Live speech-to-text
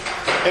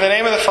In the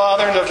name of the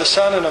Father, and of the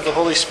Son, and of the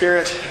Holy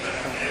Spirit.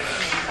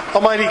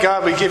 Almighty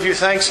God, we give you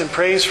thanks and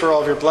praise for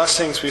all of your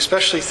blessings. We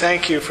especially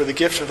thank you for the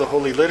gift of the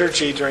Holy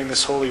Liturgy during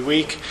this Holy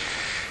Week.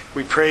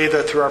 We pray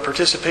that through our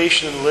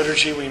participation in the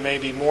liturgy, we may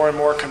be more and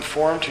more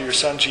conformed to your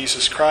Son,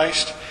 Jesus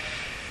Christ.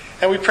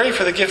 And we pray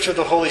for the gift of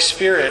the Holy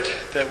Spirit,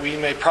 that we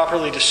may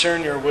properly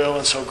discern your will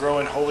and so grow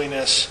in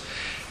holiness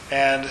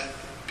and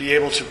be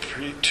able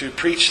to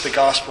preach the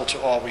gospel to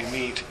all we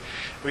meet.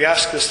 We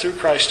ask this through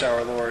Christ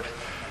our Lord.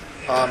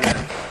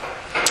 Amen.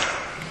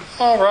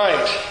 All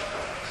right.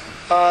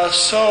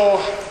 So,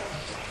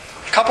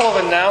 a couple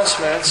of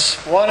announcements.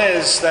 One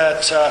is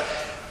that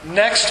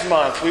next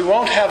month we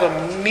won't have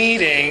a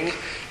meeting,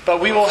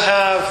 but we will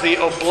have the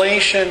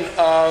oblation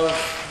of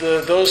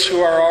those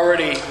who are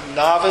already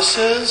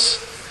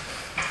novices.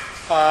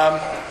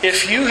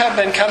 If you have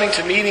been coming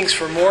to meetings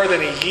for more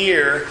than a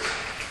year,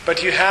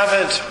 but you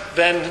haven't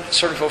been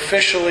sort of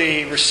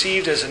officially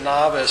received as a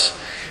novice,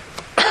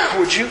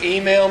 would you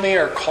email me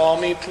or call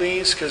me,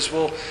 please? Because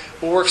we'll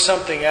work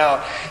something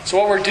out. So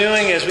what we're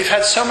doing is we've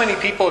had so many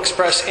people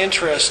express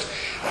interest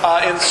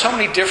in so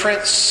many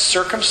different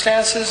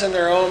circumstances in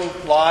their own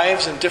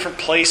lives and different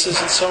places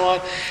and so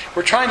on.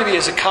 We're trying to be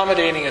as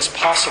accommodating as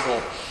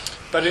possible.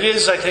 But it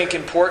is, I think,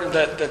 important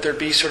that there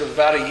be sort of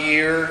about a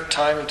year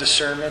time of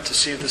discernment to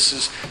see if this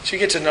is... So you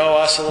get to know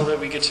us a little bit,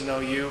 we get to know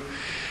you.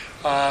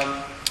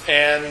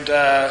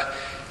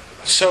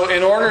 So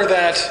in order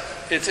that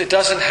it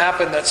doesn't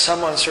happen that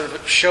someone sort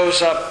of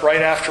shows up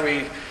right after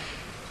we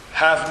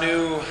have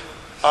new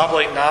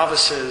Oblate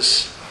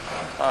novices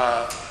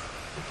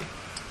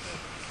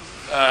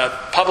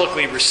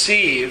publicly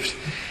received,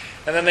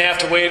 and then they have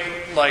to wait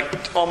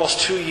like almost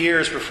 2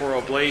 years before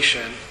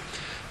oblation.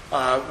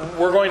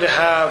 We're going to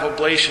have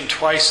oblation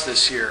twice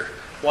this year,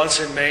 once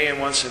in May and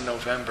once in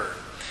November.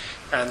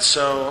 And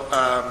so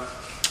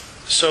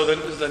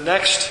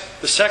the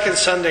second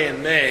Sunday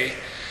in May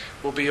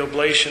will be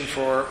oblation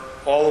for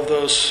all of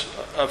those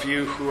of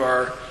you who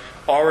are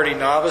already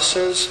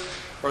novices,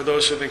 or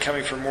those who have been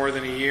coming for more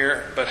than a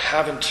year but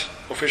haven't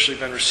officially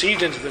been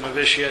received into the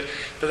novitiate.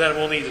 But then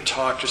we'll need to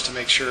talk just to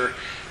make sure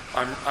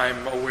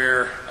I'm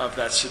aware of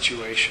that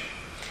situation.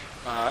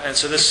 And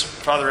so this,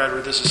 Father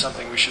Edward, this is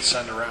something we should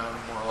send around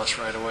more or less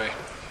right away.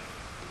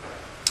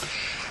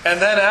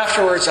 And then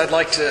afterwards, I'd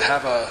like to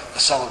have a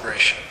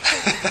celebration.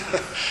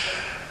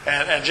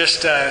 And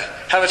just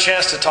have a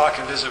chance to talk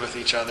and visit with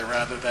each other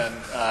rather than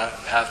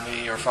have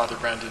me or Father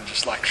Brendan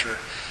just lecture.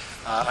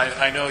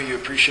 I know you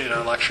appreciate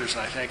our lectures,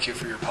 and I thank you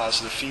for your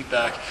positive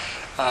feedback.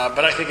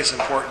 But I think it's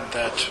important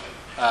that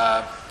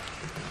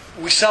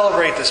we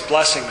celebrate this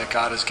blessing that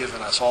God has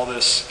given us, all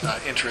this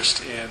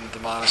interest in the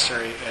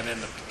monastery and in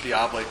the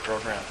Oblate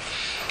program.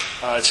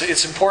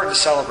 It's important to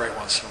celebrate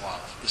once in a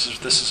while. This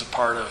is a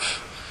part of,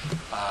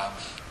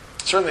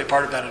 certainly a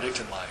part of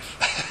Benedictine life.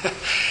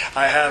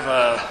 I have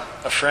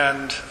a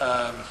friend,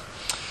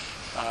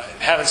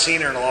 haven't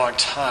seen her in a long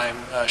time.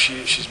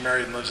 She's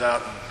married and lives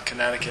out in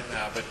Connecticut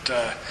now,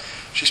 but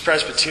she's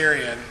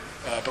Presbyterian.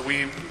 But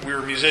we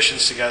were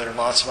musicians together in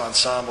lots of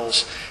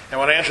ensembles. And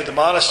when I entered the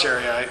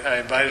monastery, I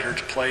invited her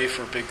to play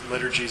for big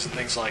liturgies and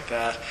things like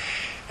that.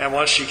 And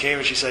once she came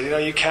and she said,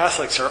 you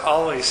Catholics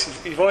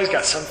you've always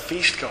got some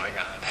feast going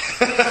on.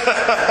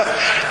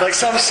 Like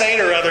some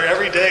saint or other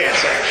every day.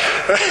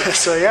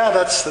 So yeah,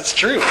 that's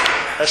true.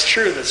 That's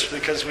true. That's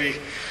because we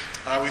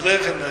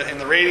live in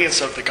the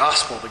radiance of the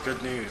gospel, the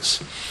good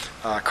news,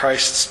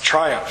 Christ's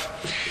triumph.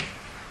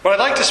 What I'd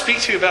like to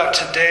speak to you about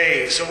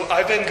today, so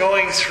I've been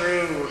going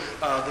through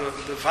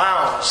the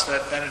vows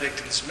that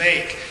Benedictines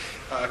make,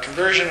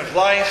 conversion of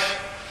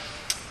life,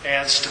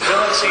 and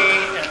stability,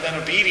 and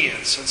then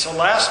obedience. And so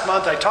last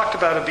month I talked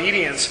about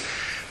obedience,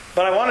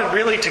 but I wanted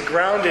really to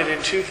ground it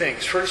in two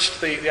things. First,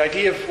 the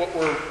idea of what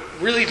we're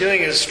really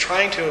doing is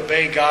trying to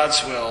obey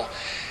God's will.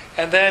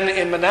 And then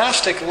in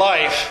monastic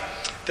life,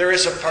 there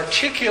is a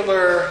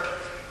particular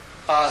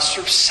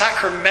sort of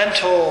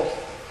sacramental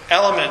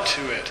element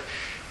to it.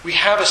 We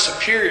have a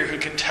superior who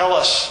can tell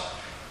us,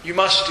 you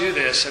must do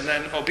this, and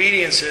then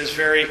obedience is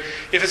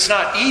if it's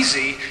not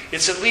easy,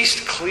 it's at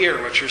least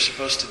clear what you're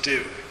supposed to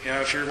do.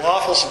 If your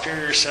lawful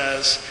superior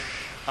says,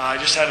 I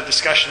just had a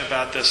discussion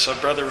about this, so a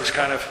brother was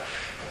kind of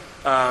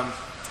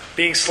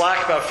being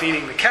slack about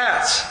feeding the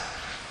cats.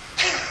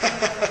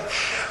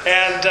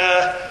 And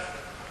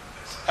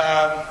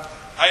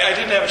I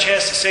didn't have a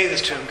chance to say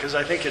this to him because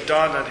I think it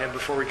dawned on him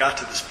before we got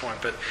to this point.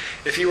 But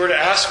if he were to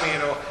ask me,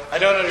 I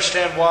don't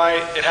understand why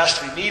it has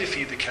to be me to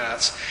feed the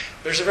cats,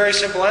 there's a very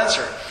simple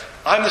answer.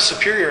 I'm the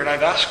superior and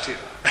I've asked you.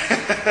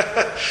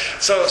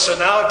 So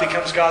now it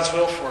becomes God's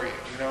will for you.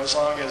 As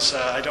long as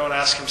I don't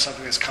ask him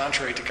something that's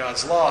contrary to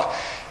God's law,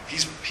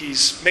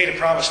 he's made a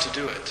promise to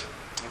do it.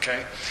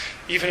 Okay?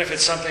 Even if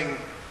it's something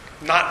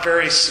not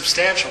very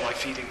substantial like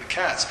feeding the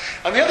cats.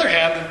 On the other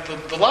hand,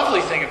 the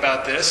lovely thing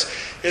about this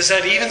is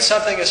that even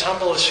something as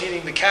humble as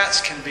feeding the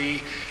cats can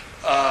be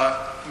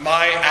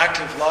my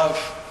active love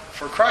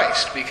for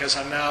Christ, because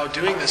I'm now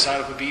doing this out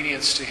of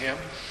obedience to him.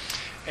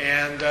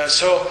 And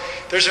so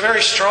there's a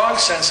very strong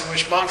sense in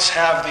which monks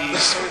have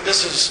these.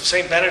 This is,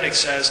 St. Benedict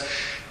says,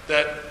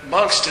 that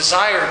monks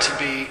desire to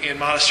be in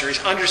monasteries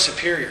under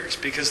superiors,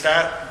 because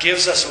that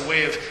gives us a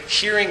way of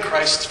hearing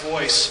Christ's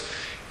voice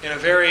in a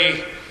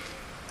very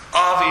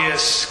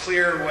obvious,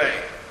 clear way.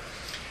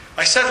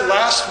 I said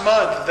last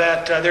month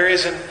that there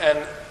is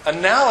an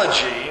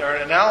analogy, or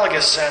an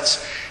analogous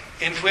sense,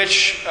 in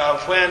which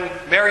when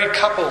married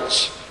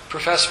couples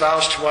profess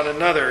vows to one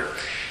another,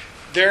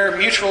 their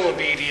mutual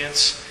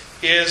obedience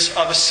is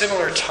of a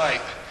similar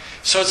type.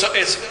 So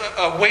it's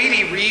a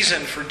weighty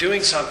reason for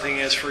doing something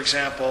is, for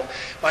example,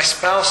 my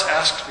spouse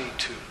asked me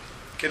to.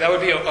 Okay, that would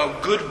be a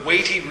good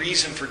weighty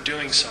reason for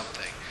doing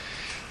something.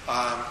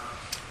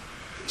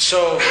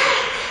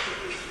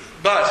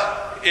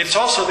 But it's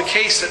also the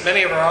case that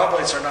many of our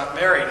oblates are not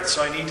married, and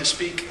so I need to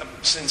speak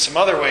in some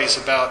other ways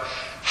about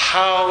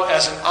how,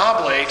 as an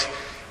oblate,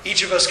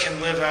 each of us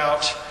can live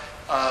out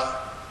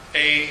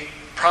a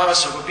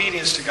promise of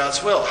obedience to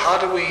God's will. How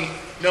do we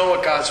know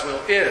what God's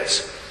will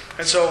is?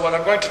 And so what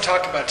I'm going to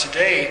talk about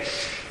today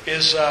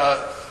is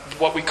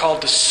what we call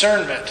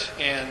discernment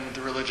in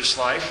the religious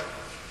life.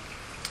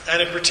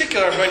 And in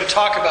particular, I'm going to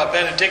talk about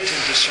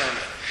Benedictine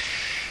discernment.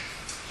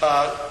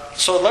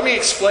 So let me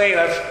explain.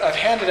 I've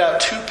handed out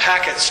 2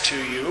 packets to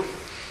you,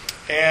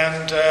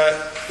 and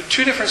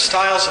 2 different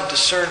styles of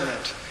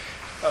discernment.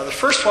 The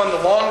first one,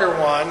 the longer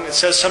one, it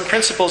says Some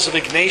Principles of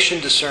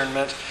Ignatian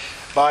Discernment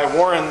by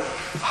Warren,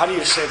 how do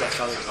you say that,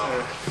 Father?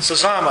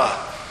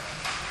 Sazama.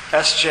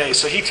 S.J.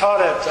 So he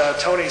taught at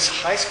Tony's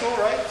high school,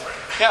 right?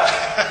 Yeah.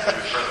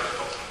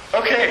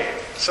 Okay,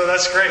 so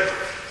that's great.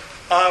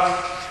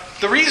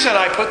 The reason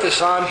I put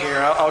this on here,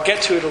 I'll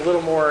get to it a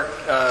little more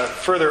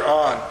further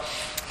on,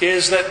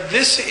 is that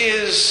this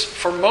is,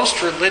 for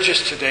most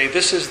religious today,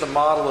 this is the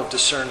model of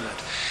discernment.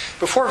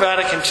 Before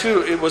Vatican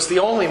II, it was the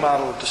only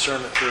model of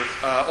discernment.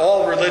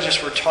 All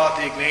religious were taught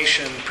the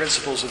Ignatian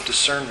principles of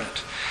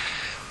discernment.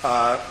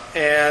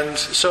 And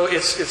so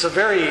it's a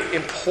very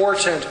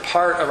important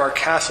part of our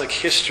Catholic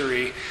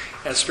history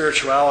and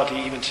spirituality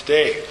even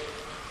today.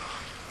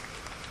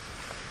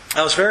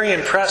 I was very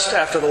impressed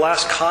after the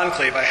last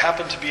conclave. I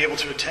happened to be able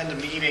to attend a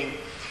meeting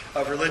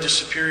of religious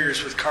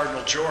superiors with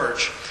Cardinal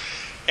George.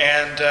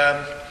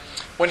 And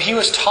when he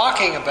was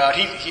talking about,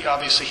 he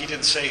obviously he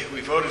didn't say who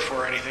he voted for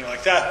or anything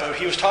like that, but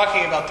he was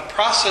talking about the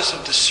process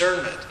of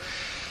discernment.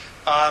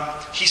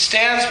 He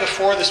stands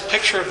before this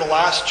picture of the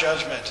Last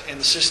Judgment in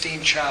the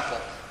Sistine Chapel.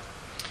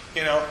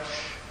 You know,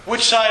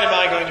 which side am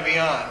I going to be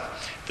on?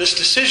 This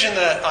decision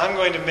that I'm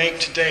going to make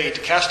today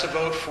to cast a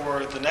vote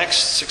for the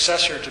next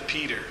successor to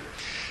Peter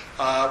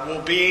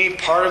will be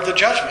part of the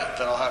judgment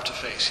that I'll have to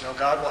face. You know,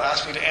 God will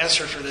ask me to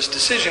answer for this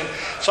decision,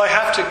 so I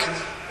have to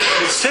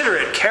consider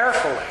it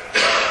carefully.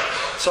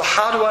 So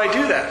how do I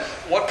do that?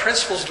 What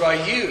principles do I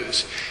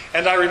use?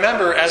 And I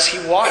remember as he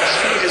walked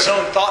through his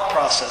own thought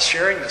process,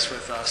 sharing this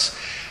with us,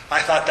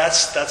 I thought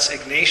that's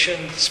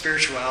Ignatian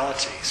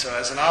spirituality. So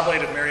as an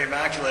oblate of Mary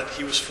Immaculate,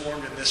 he was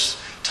formed in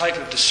this type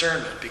of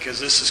discernment, because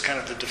this is kind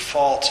of the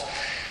default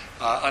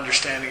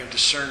understanding of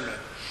discernment.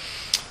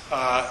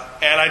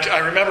 And I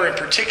remember in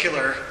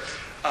particular,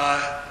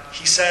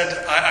 he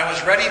said, I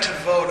was ready to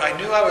vote. I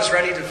knew I was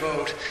ready to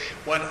vote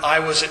when I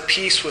was at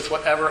peace with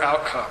whatever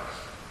outcome.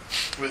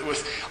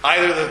 With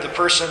either the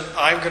person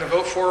I'm going to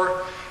vote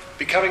for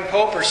becoming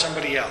Pope or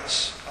somebody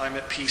else. I'm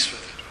at peace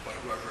with it,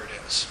 whoever it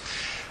is.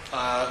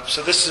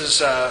 So this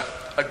is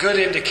a good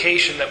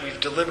indication that we've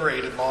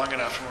deliberated long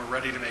enough and we're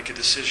ready to make a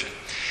decision.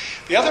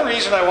 The other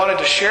reason I wanted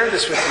to share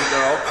this with you,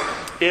 though,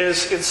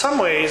 is in some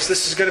ways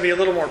this is going to be a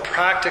little more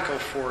practical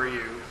for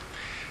you.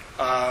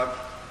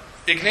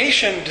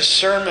 Ignatian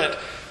discernment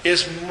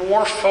is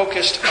more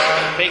focused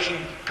on making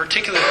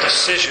particular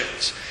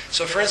decisions.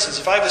 So for instance,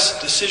 if I have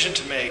a decision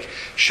to make,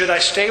 should I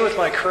stay with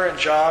my current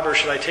job or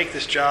should I take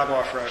this job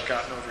offer I've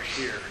gotten over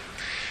here?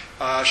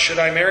 Should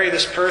I marry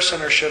this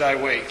person or should I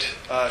wait?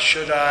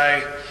 Should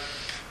I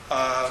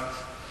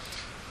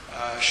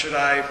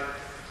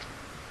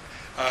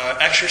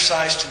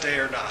exercise today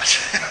or not?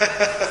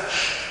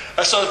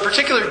 So the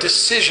particular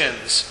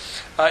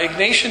decisions,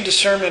 Ignatian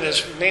discernment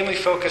is mainly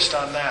focused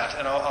on that,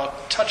 and I'll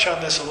touch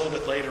on this a little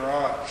bit later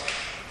on.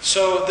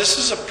 So this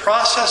is a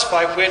process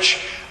by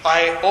which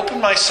I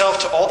open myself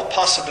to all the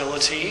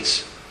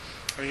possibilities.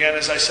 Again,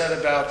 as I said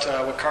about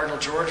what Cardinal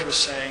George was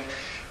saying,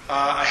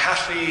 I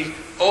have to be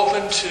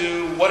open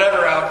to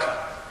whatever outcome,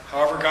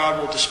 however God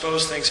will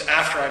dispose things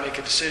after I make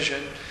a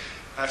decision.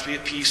 I have to be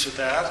at peace with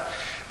that.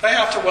 But I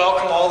have to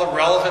welcome all the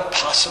relevant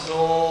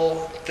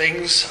possible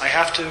things. I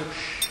have to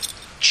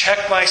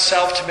check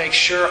myself to make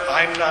sure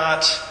I'm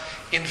not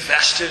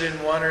invested in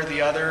one or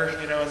the other,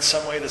 in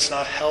some way that's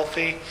not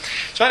healthy.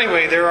 So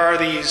anyway, there are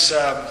these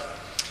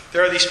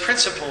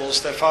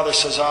principles that Father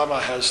Sazama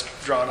has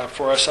drawn up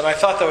for us, and I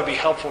thought that would be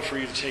helpful for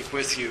you to take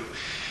with you.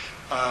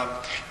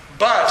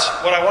 But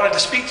what I wanted to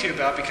speak to you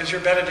about, because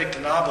you're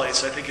Benedictine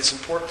Oblates, I think it's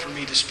important for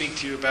me to speak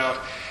to you about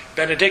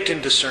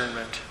Benedictine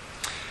discernment.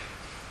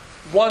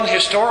 One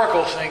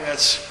historical thing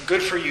that's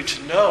good for you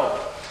to know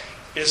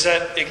is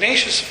that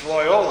Ignatius of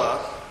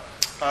Loyola,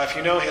 if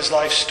you know his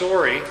life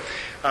story,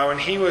 when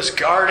he was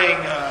guarding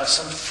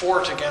some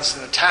fort against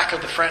an attack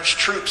of the French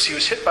troops, he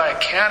was hit by a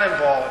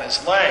cannonball in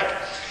his leg,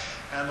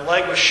 and the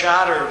leg was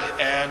shattered,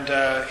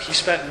 and he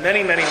spent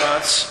many, many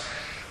months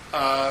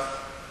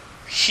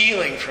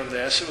healing from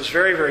this. It was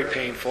very, very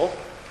painful.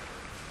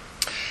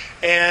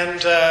 And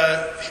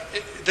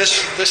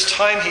this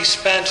time he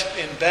spent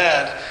in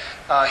bed,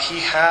 he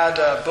had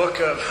a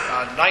book of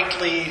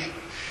nightly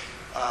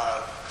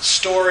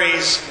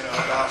stories,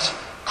 about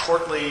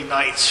courtly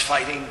knights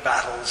fighting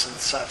battles and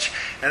such.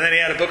 And then he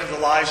had a book of the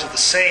lives of the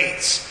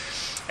saints.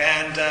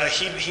 And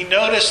he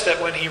noticed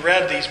that when he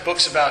read these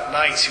books about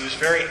knights, he was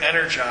very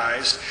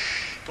energized.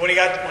 But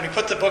when he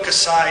put the book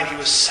aside, he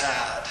was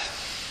sad.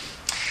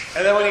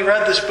 And then when he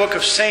read this book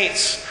of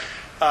saints,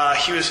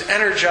 he was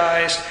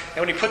energized. And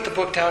when he put the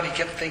book down, he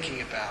kept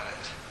thinking about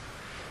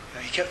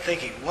it. He kept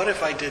thinking, what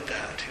if I did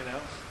that,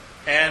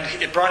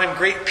 And it brought him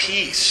great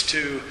peace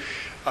to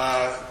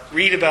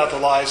read about the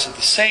lives of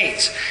the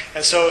saints.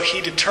 And so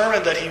he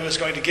determined that he was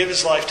going to give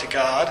his life to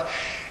God.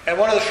 And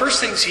one of the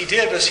first things he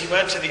did was he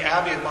went to the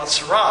Abbey of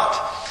Montserrat,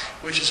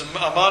 which is a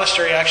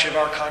monastery actually of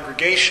our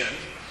congregation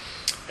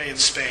in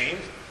Spain.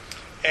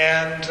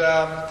 And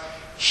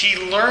he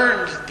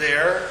learned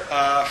there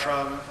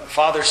from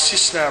Father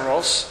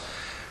Cisneros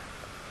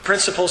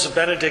principles of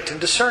Benedictine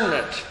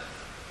discernment.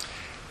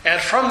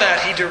 And from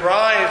that he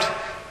derived,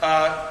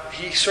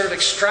 he sort of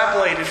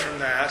extrapolated from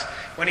that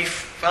when he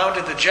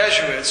founded the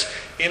Jesuits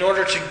in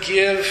order to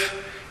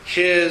give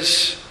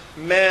his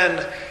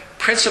men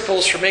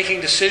principles for making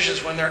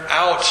decisions when they're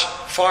out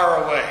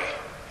far away.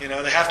 They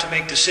have to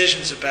make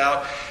decisions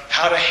about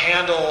how to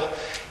handle,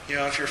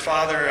 if you're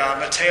Father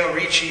Matteo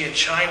Ricci in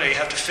China, you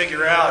have to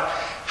figure out,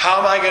 how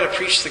am I going to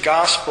preach the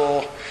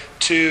gospel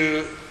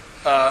to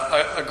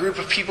a group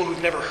of people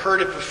who've never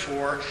heard it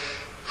before,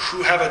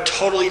 who have a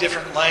totally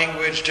different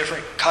language,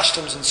 different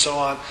customs and so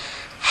on.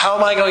 How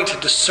am I going to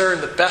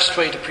discern the best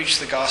way to preach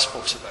the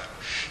gospel to them?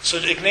 So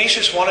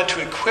Ignatius wanted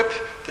to equip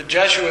the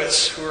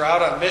Jesuits who were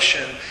out on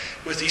mission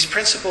with these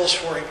principles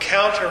for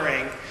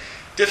encountering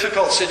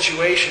difficult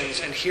situations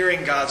and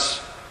hearing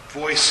God's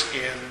voice in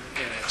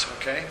it,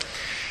 okay?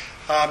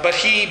 But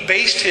he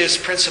based his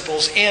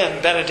principles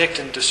in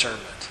Benedictine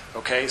discernment,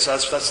 okay? So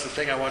that's the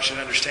thing I want you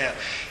to understand.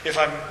 If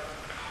I'm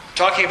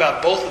talking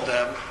about both of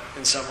them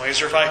in some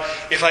ways, or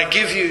if I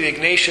give you the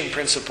Ignatian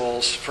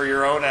principles for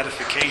your own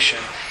edification,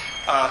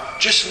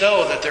 just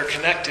know that they're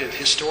connected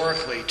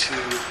historically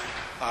to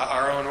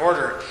our own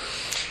order.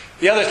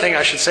 The other thing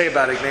I should say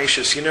about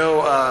Ignatius,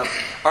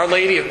 Our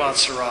Lady of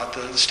Montserrat,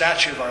 the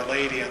statue of Our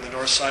Lady on the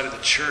north side of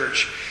the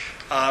church,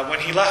 when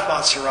he left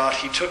Montserrat,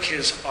 he took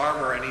his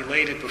armor and he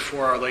laid it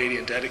before Our Lady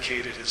and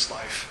dedicated his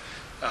life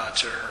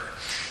to her.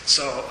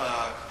 So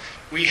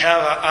we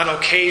have, on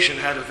occasion,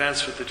 had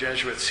events with the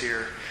Jesuits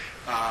here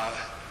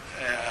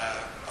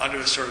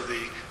under sort of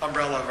the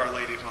umbrella of Our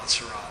Lady of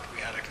Montserrat.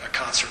 We had a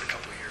concert a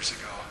couple of years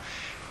ago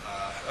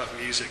of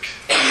music,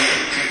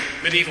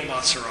 medieval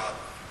Montserrat.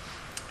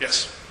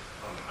 Yes?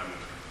 I'm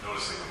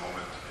noticing a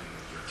moment in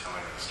your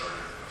telling the story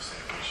of St.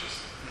 Ignatius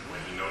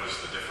when he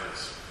noticed the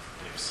difference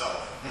in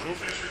himself when he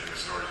finished reading the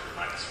stories of the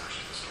knights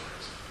versus the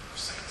stories of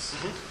saints,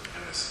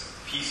 and this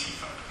peace he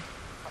found.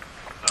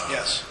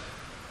 Yes.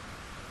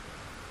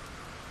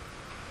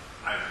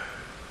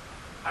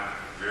 I'm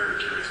very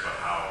curious about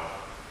how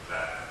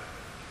that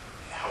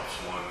helps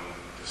one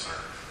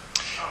discern.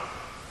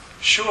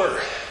 Sure.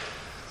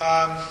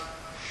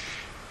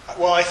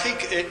 Well, I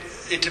think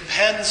it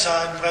depends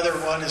on whether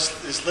one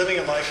is living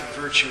a life of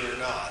virtue or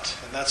not.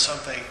 And that's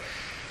something,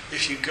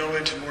 if you go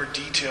into more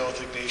detail with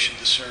Ignatian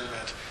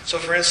discernment. So,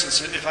 for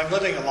instance, if I'm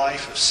living a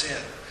life of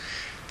sin,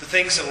 the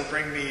things that will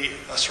bring me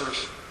a sort of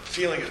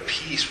feeling of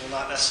peace will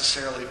not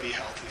necessarily be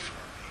healthy for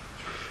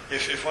me.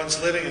 If one's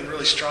living and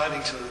really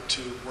striving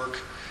to work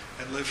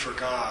and live for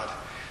God,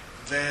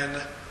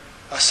 then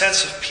a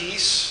sense of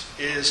peace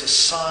is a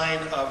sign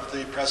of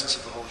the presence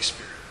of the Holy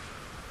Spirit.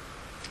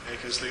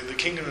 Because the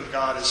kingdom of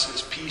God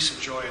is peace and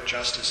joy and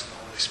justice in the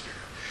Holy Spirit.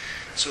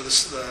 So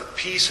the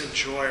peace and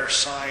joy are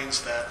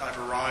signs that I've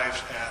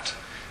arrived at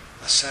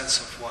a sense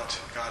of what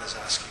God is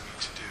asking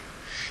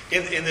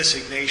me to do. In this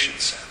Ignatian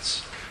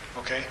sense.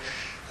 Okay?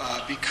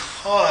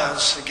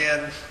 Because,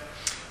 again,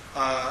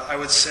 I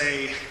would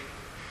say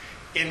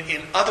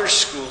in other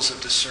schools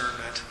of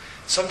discernment,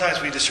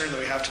 sometimes we discern that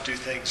we have to do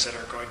things that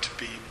are going to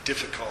be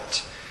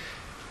difficult.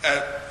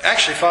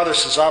 Actually, Father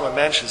Sazama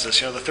mentions this.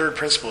 The third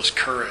principle is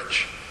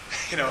courage.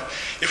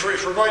 If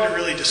we're going to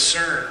really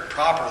discern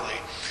properly,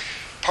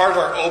 part of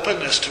our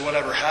openness to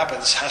whatever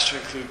happens has to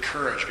include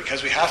courage,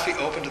 because we have to be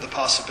open to the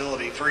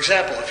possibility. For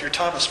example, if you're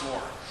Thomas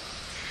More,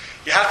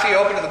 you have to be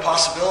open to the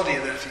possibility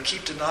that if you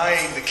keep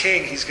denying the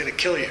king, he's going to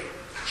kill you.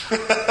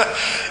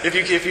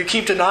 If you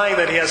keep denying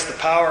that he has the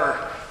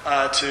power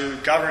to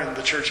govern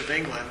the Church of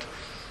England,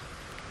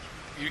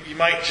 you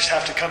might just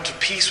have to come to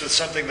peace with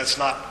something that's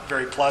not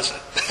very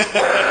pleasant.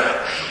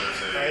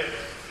 Right?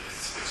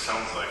 It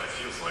sounds like, it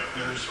feels like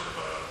there's sort of a,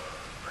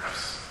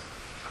 perhaps,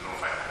 I don't know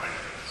if I have to mind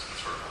this, but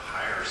sort of a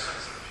higher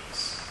sense of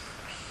peace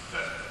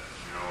that,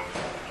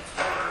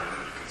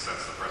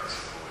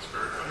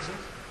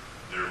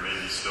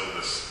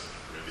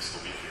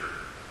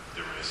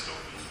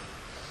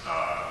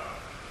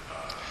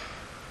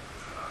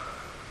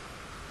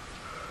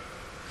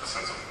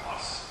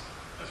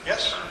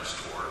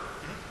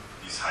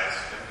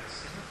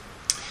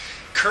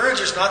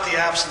 not the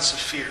absence of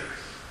fear.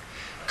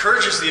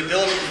 Courage is the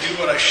ability to do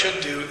what I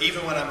should do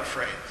even when I'm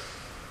afraid.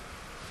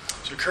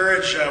 So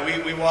courage,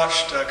 we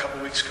watched a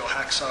couple weeks ago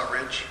Hacksaw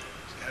Ridge.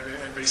 Have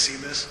anybody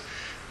seen this?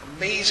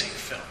 Amazing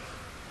film.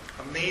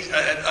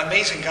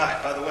 Amazing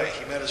guy, by the way.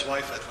 He met his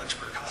wife at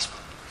Lynchburg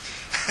Hospital.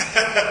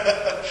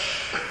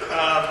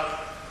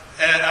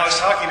 And I was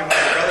talking to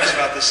my brothers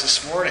about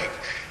this morning.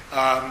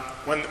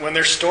 When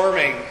they're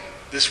storming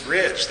this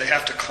ridge, they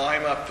have to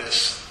climb up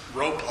this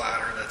rope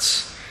ladder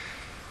that's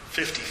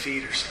 50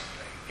 feet or something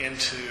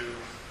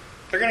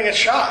they're going to get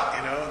shot,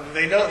 you know.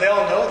 They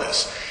all know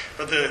this.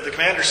 But the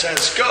commander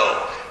says,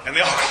 go! And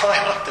they all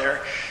climb up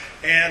there.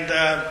 And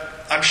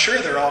I'm sure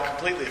they're all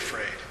completely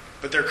afraid.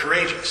 But they're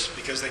courageous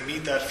because they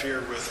meet that fear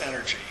with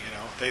energy, you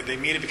know. They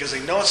meet it because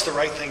they know it's the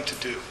right thing to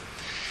do.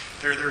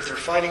 They're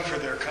fighting for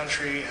their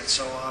country and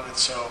so on. And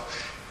so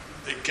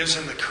it gives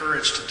them the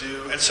courage to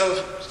do. And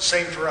so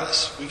same for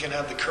us. We can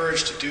have the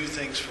courage to do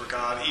things for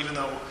God, even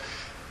though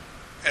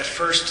at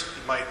first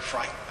it might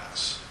frighten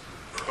us.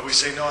 But we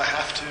say, no, I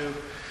have to.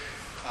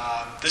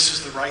 This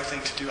is the right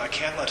thing to do. I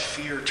can't let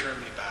fear turn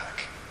me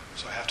back.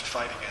 So I have to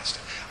fight against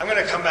it. I'm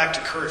going to come back to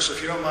courage. So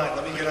if you don't mind,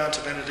 let me get on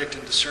to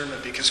Benedictine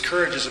discernment, because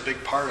courage is a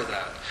big part of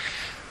that.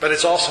 But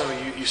it's also,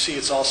 you see,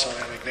 it's also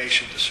an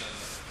Ignatian discernment.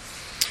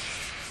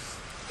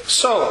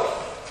 So,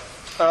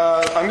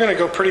 I'm going to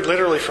go pretty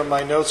literally from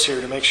my notes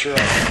here to make sure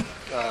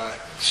I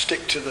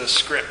stick to the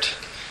script.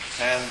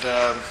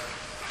 And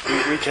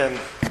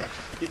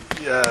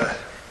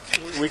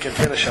we can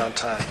finish on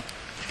time.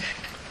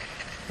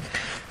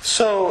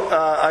 So,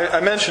 I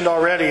mentioned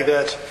already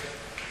that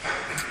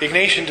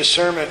Ignatian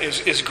discernment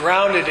is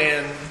grounded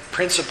in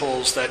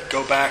principles that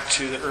go back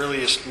to the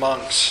earliest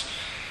monks.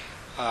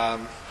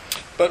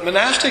 But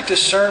monastic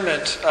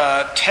discernment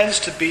tends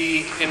to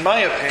be, in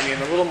my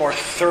opinion, a little more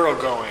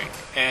thoroughgoing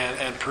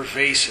and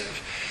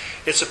pervasive.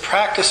 It's a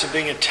practice of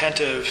being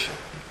attentive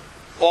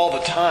all the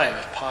time,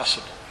 if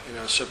possible. You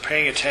know, so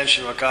paying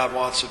attention to what God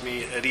wants of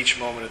me at each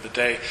moment of the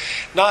day,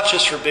 not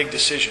just for big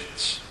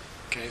decisions.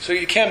 Okay, so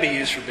it can be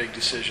used for big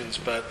decisions,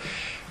 but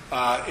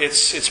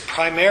it's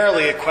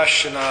primarily a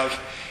question of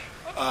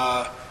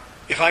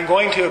if I'm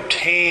going to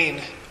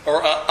obtain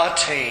or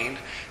attain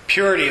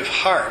purity of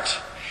heart,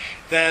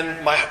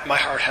 then my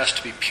heart has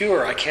to be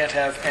pure. I can't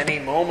have any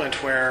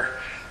moment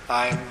where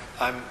I'm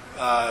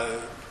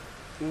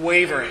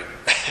wavering.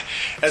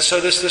 And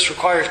so this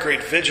requires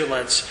great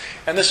vigilance.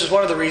 And this is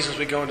one of the reasons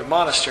we go into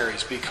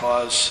monasteries,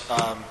 because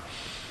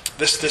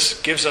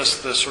this gives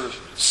us the sort of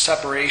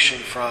separation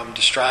from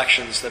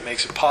distractions that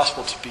makes it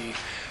possible to be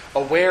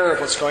aware of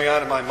what's going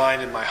on in my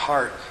mind and my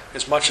heart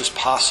as much as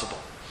possible.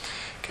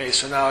 Okay,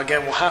 so now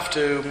again, we'll have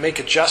to make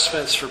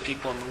adjustments for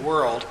people in the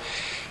world,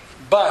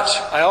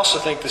 but I also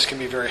think this can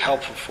be very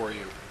helpful for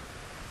you.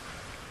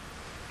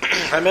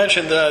 I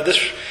mentioned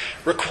this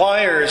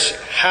requires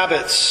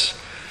habits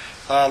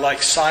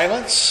like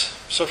silence.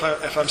 So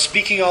if I'm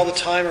speaking all the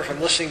time, or if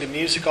I'm listening to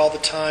music all the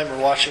time, or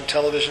watching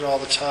television all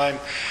the time,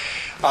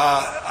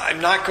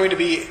 I'm not going to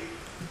be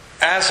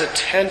as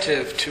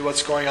attentive to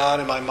what's going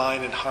on in my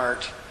mind and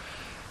heart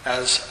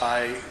as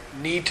I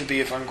need to be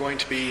if I'm going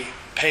to be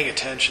paying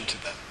attention to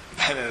them.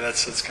 I know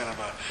that's kind of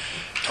a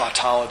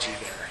tautology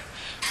there.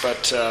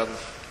 But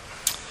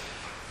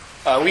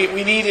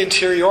we need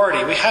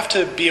interiority. We have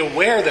to be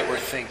aware that we're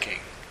thinking.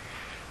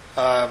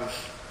 I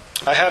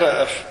had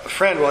a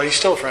friend, well, he's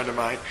still a friend of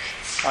mine.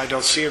 I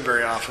don't see him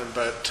very often,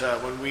 but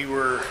when we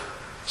were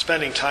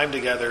spending time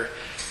together,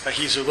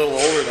 he's a little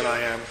older than I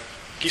am.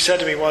 He said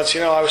to me once,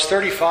 I was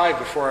 35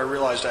 before I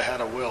realized I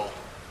had a will.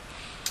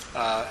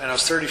 And I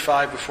was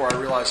 35 before I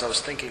realized I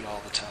was thinking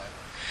all the time.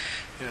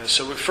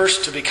 So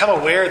first, to become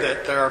aware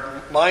that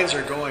our minds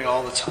are going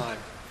all the time.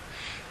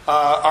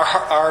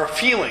 Our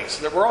feelings,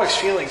 that we're always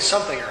feeling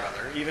something or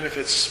other, even if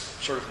it's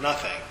sort of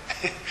nothing.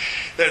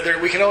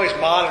 We can always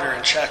monitor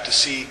and check to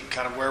see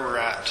kind of where we're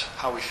at,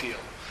 how we feel.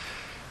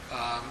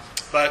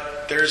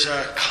 But there's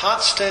a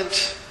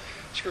constant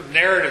sort of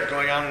narrative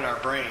going on in our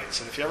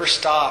brains. And if you ever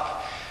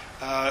stop,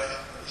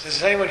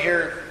 does anyone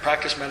here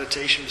practice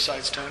meditation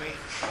besides Tony?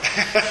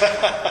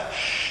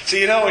 So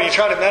when you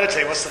try to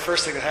meditate, what's the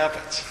first thing that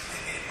happens?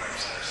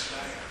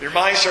 Your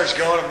mind starts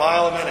going a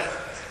mile a minute,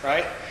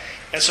 right?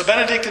 And so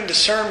Benedictine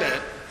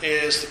discernment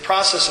is the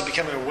process of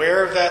becoming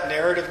aware of that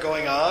narrative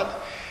going on,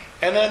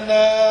 and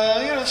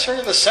then sort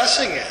of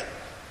assessing it,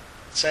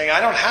 saying, I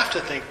don't have to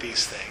think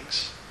these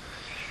things.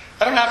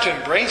 I don't have to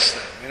embrace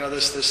them.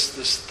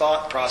 This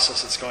thought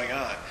process that's going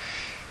on.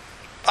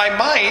 I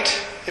might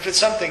if it's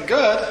something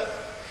good,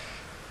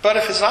 but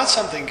if it's not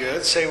something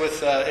good, say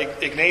with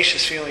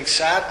Ignatius feeling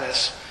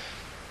sadness,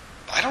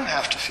 I don't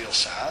have to feel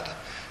sad.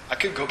 I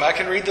could go back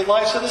and read the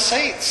lives of the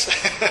saints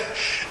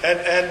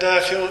and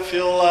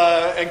feel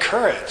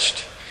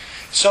encouraged.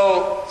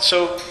 So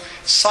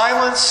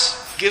silence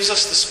gives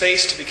us the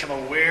space to become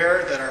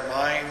aware that our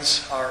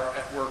minds are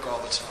at work all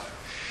the time.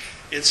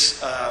 It's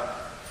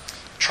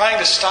trying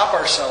to stop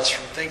ourselves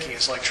from thinking.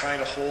 It's like trying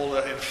to hold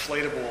an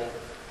inflatable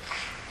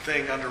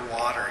thing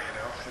underwater.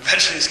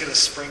 Eventually it's going to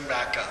spring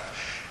back up.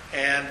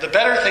 And the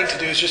better thing to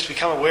do is just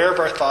become aware of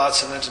our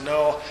thoughts and then to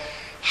know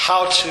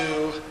how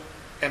to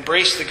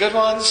embrace the good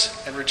ones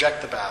and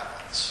reject the bad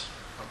ones.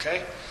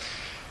 Okay?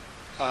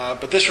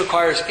 But this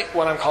requires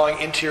what I'm calling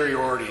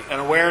interiority, an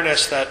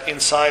awareness that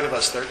inside of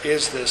us there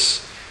is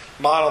this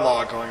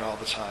monologue going all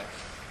the time.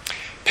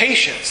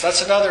 Patience,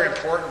 that's another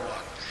important one.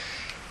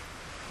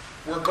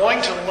 We're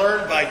going to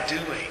learn by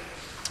doing.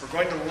 We're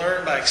going to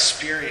learn by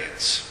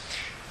experience.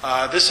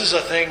 This is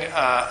a thing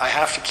I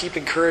have to keep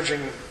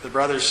encouraging the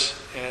brothers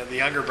and the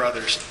younger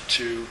brothers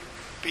to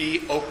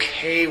be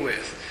okay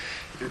with.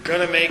 You're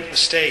going to make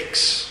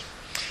mistakes.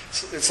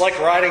 It's like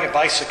riding a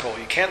bicycle.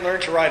 You can't learn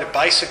to ride a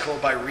bicycle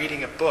by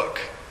reading a book.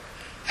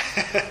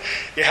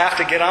 You have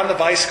to get on the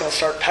bicycle and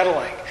start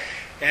pedaling.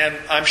 And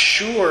I'm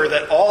sure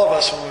that all of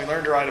us, when we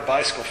learned to ride a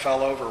bicycle,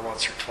 fell over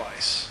once or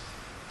twice.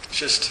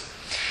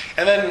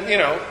 And then,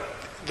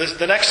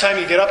 the next time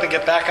you get up and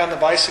get back on the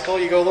bicycle,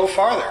 you go a little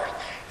farther.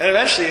 And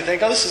eventually you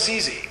think, oh, this is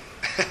easy.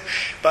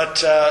 But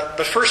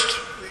first,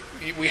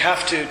 we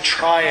have to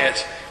try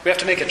it. We have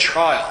to make a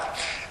trial.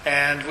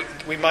 And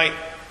we might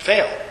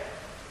fail.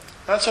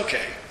 That's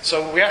okay.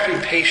 So we have to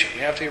be patient.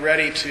 We have to be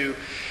ready to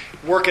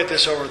work at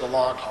this over the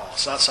long haul.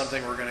 It's not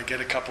something we're going to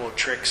get a couple of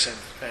tricks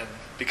and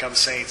become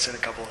saints in a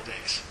couple of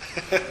days.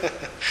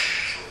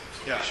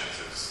 Yeah.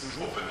 Patience is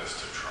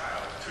openness to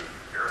trial, to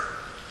error,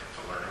 and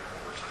to learning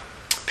over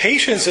time.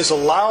 Patience is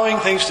allowing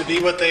things to be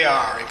what they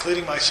are,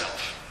 including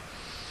myself.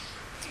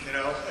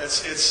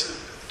 It's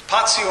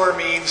patior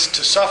means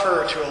to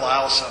suffer or to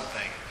allow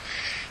something.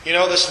 You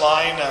know this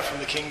line from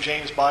the King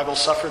James Bible,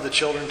 "Suffer the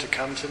children to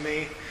come to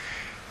me."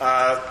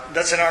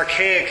 That's an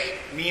archaic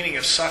meaning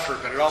of suffer,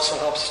 but it also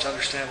helps us to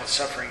understand what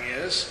suffering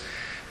is.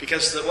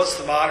 Because what's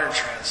the modern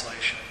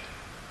translation?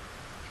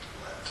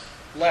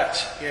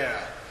 Let, yeah.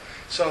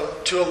 So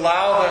to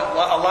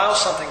allow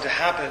something to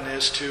happen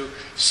is to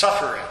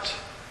suffer it.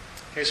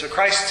 Okay, so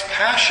Christ's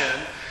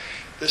passion,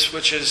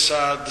 which is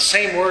the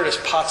same word as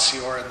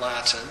patior in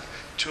Latin,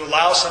 to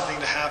allow something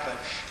to happen.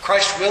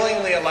 Christ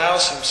willingly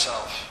allows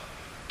himself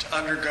to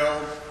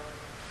undergo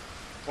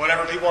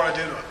whatever people want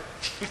to do to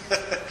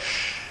him.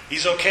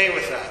 He's okay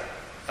with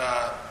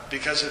that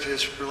because of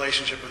his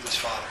relationship with his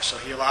Father. So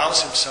he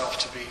allows himself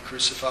to be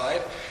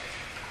crucified.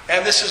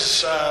 And this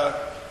is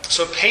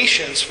so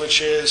patience,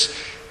 which is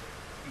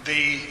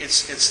the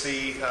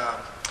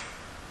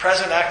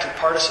present active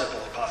participle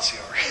of patior,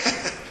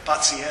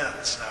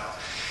 patiens now,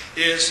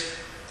 is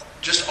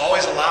just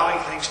always allowing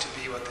things to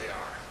be what they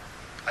are.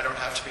 I don't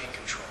have to be in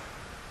control.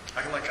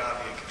 I can let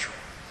God be in control.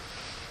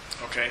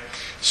 Okay?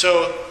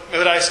 So,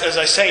 as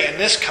I say, in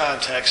this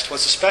context,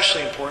 what's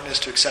especially important is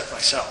to accept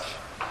myself.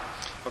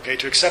 Okay?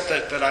 To accept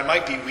that I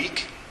might be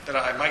weak, that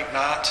I might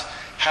not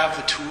have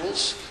the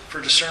tools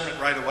for discernment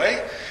right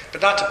away,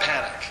 but not to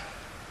panic.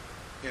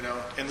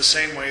 In the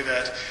same way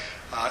that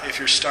if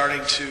you're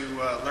starting to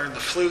learn the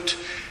flute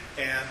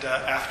and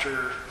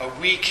after a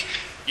week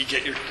you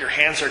get your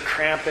hands are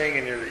cramping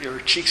and your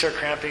cheeks are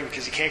cramping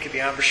because you can't get the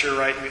embouchure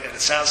right and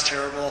it sounds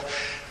terrible,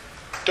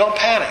 don't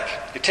panic.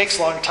 It takes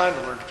a long time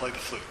to learn to play the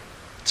flute.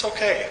 It's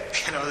okay.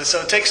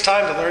 So it takes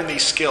time to learn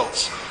these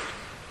skills.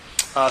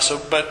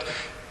 But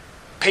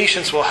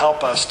patience will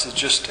help us to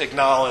just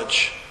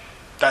acknowledge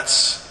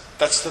that's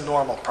the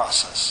normal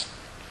process.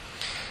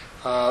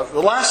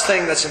 The last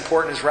thing that's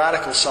important is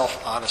radical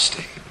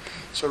self-honesty.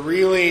 So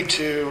really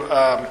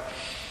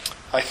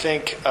I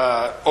think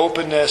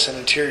openness and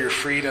interior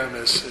freedom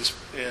is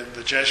in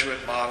the Jesuit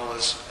model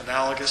is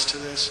analogous to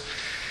this.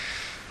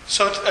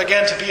 So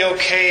again, to be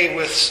okay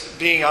with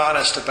being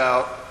honest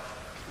about,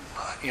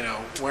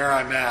 where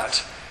I'm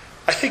at.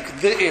 I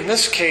think in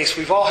this case,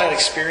 we've all had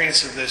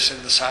experience of this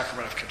in the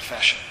sacrament of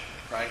confession,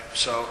 right?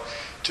 So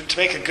to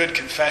make a good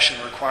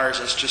confession requires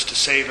us just to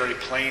say very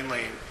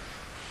plainly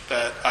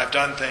that I've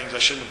done things I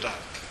shouldn't have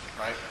done,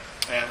 right?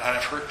 And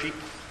I've hurt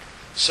people.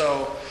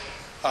 So,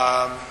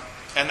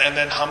 and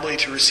then humbly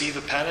to receive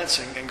the penance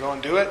and go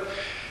and do it.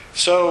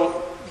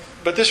 So,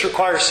 but this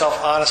requires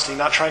self-honesty,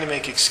 not trying to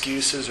make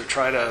excuses or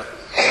try to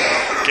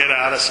get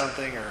out of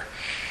something,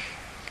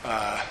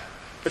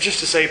 but just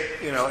to say,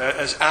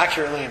 as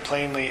accurately and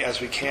plainly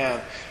as we can,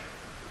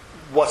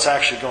 what's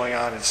actually going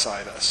on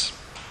inside us.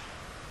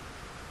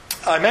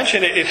 I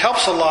mentioned it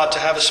helps a lot to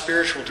have a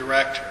spiritual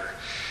director.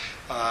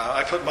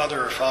 I put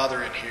mother or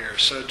father in here.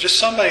 So just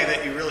somebody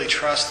that you really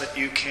trust that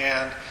you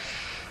can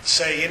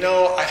say,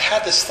 I've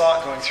had this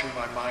thought going through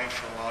my mind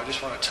for a while. I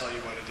just want to tell you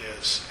what it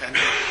is. And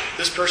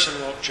this person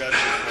won't judge you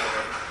for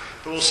it,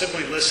 but will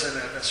simply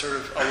listen and sort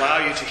of allow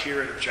you to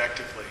hear it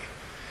objectively.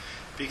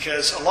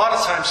 Because a lot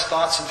of times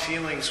thoughts and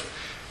feelings,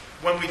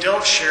 when we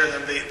don't share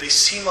them, they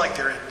seem like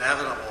they're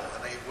inevitable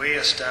and they weigh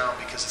us down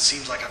because it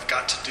seems like I've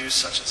got to do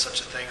such and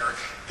such a thing, or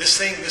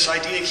this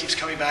idea keeps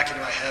coming back into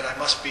my head. I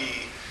must be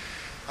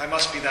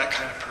that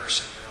kind of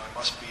person. I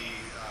must be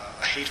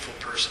a hateful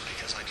person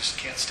because I just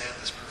can't stand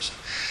this person.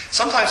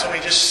 Sometimes when we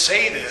just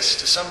say this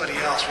to somebody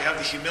else, we have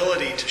the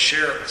humility to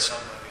share it with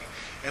somebody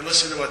and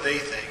listen to what they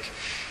think.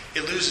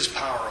 It loses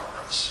power over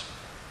us.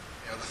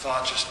 The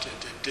thought just it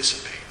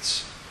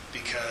dissipates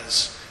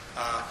because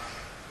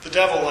The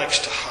devil likes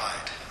to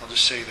hide. I'll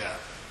just say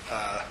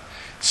that.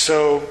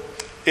 So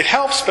it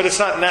helps, but it's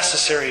not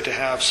necessary to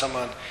have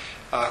someone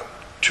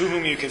to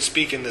whom you can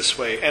speak in this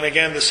way. And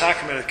again, the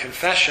sacrament of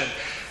confession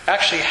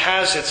actually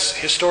has its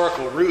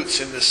historical roots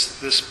in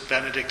this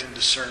Benedictine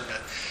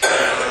discernment,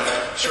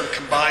 sort of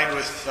combined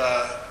with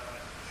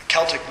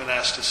Celtic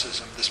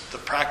monasticism, the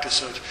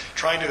practice of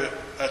trying to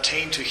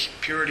attain to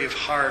purity of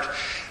heart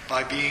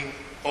by being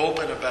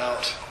open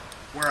about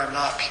where I'm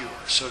not pure.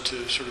 So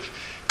to sort of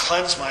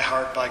cleanse my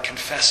heart by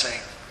confessing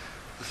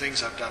the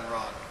things I've done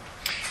wrong.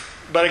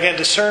 But again,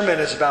 discernment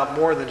is about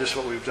more than just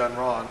what we've done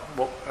wrong.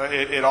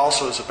 It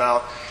also is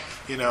about,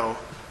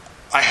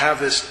 I have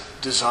this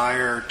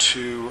desire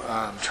to,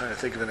 I'm trying to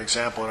think of an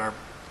example in our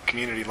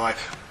community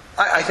life.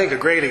 I think a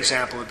great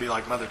example would be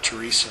like Mother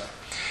Teresa.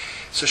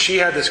 So she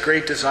had this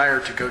great desire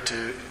to go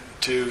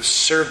to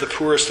serve the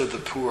poorest of the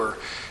poor.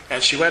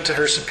 And she went to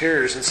her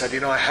superiors and said,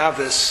 I have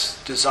this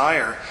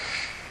desire.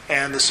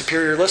 And the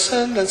superior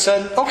listened and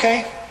said,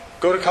 okay,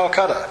 go to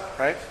Calcutta,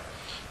 right?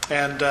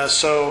 And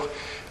so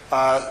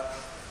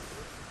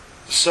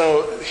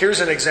here's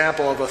an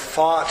example of a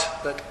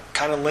thought that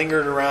kind of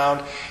lingered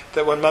around,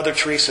 that when Mother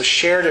Teresa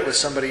shared it with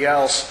somebody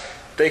else,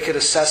 they could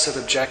assess it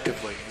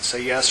objectively and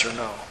say yes or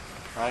no,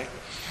 right?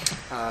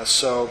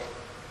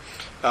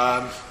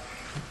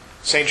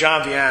 St.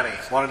 John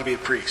Vianney wanted to be a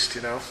priest,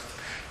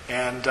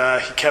 and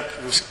he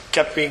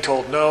kept being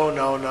told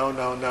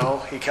no.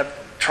 He kept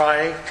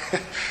trying,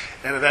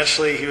 and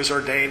eventually he was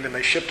ordained, and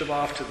they shipped him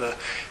off to the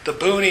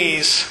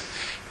boonies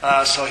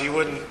so he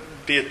wouldn't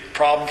be a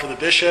problem for the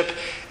bishop.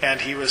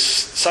 And he was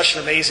such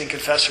an amazing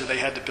confessor, they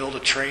had to build a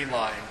train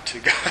line to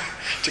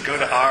go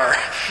to R,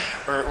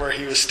 where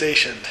he was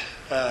stationed.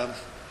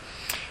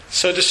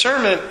 So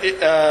discernment,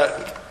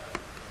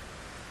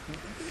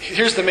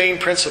 here's the main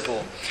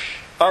principle.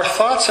 Our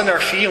thoughts and our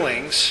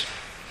feelings,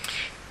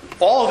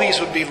 all of these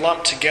would be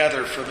lumped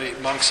together for the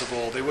monks of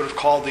old. They would have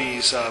called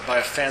these by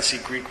a fancy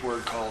Greek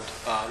word called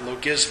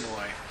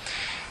logismoi.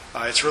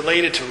 It's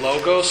related to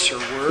logos or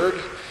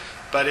word,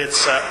 but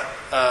it's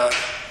a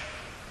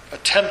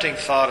tempting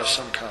thought of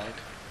some kind.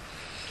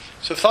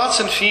 So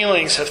thoughts and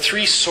feelings have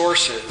three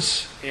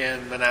sources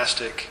in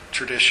monastic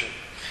tradition.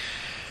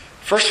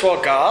 First of all,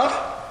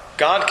 God.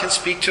 God can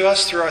speak to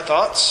us through our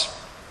thoughts.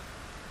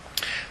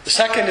 The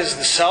second is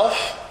the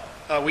self.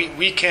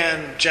 We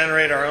can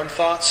generate our own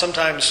thoughts.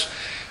 Sometimes,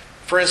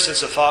 for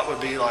instance, a thought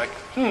would be like,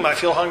 I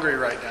feel hungry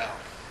right now.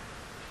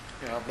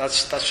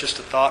 That's just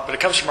a thought, but it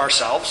comes from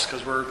ourselves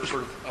because we're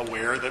sort of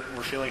aware that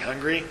we're feeling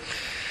hungry.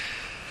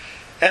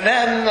 And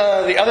then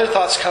the other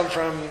thoughts come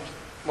from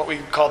what we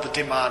call the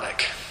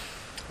demonic,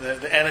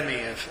 the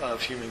enemy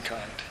of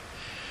humankind.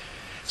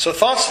 So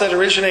thoughts that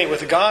originate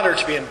with God are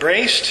to be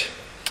embraced.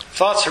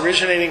 Thoughts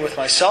originating with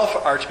myself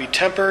are to be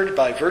tempered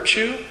by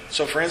virtue.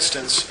 So for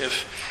instance,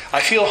 if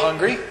I feel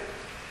hungry,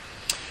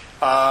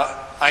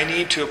 I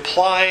need to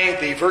apply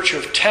the virtue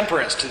of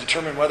temperance to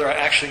determine whether I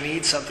actually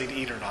need something to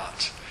eat or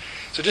not.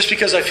 So just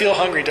because I feel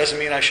hungry doesn't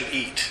mean I should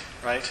eat,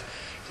 right?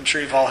 I'm sure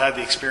you've all had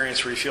the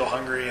experience where you feel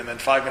hungry and then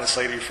 5 minutes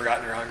later you've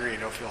forgotten you're hungry and you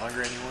don't feel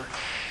hungry anymore.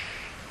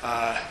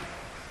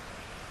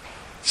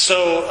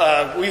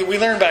 So we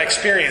learn by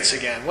experience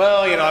again.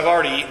 Well, I've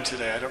already eaten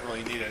today. I don't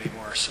really need any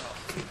more. So,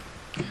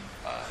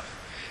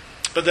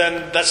 but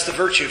then that's the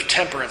virtue of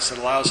temperance that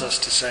allows us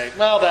to say,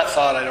 well, that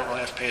thought I don't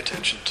really have to pay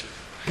attention to.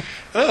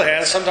 On the other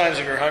hand, sometimes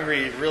if you're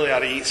hungry, you really ought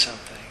to eat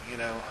something.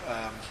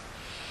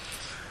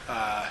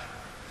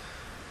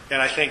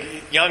 And I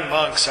think young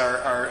monks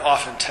are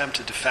often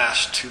tempted to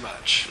fast too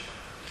much.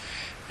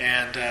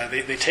 And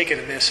they take it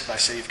amiss if I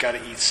say you've got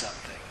to eat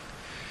something.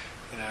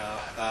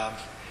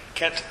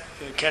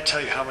 Can't tell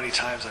you how many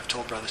times I've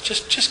told brothers,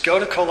 just go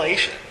to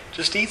collation.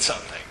 Just eat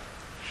something.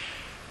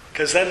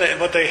 Because then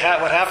what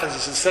happens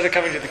is instead of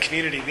coming to the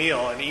community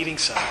meal and eating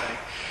something,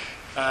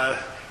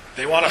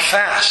 they want to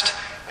fast.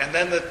 And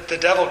then the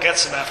devil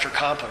gets them after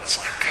comp, and it's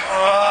like,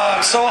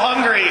 I'm so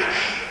hungry.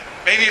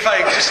 Maybe if I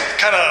just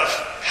kind of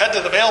head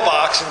to the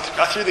mailbox and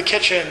through the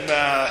kitchen,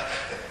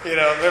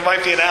 there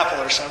might be an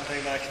apple or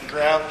something that I can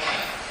grab.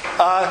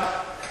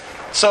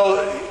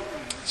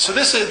 So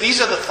these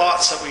are the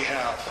thoughts that we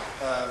have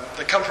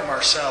that come from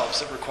ourselves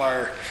that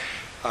require.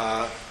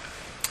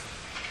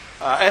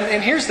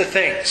 And here's the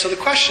thing. So the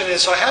question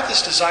is, so I have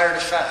this desire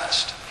to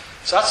fast.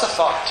 So that's a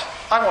thought.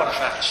 I want to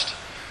fast.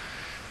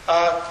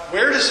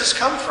 Where does this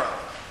come from?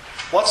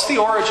 What's the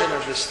origin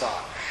of this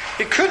thought?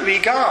 It could be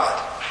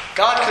God.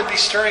 God could be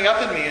stirring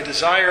up in me a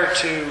desire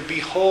to be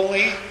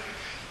holy,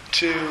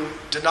 to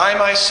deny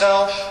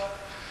myself,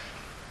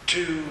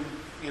 to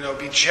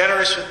be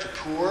generous with the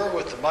poor,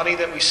 with the money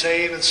that we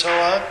save and so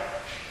on.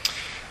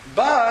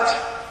 But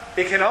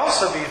it can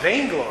also be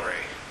vainglory.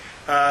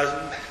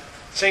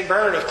 St.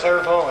 Bernard of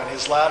Clairvaux, in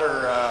his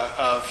ladder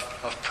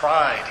of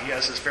pride, he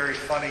has this very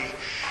funny,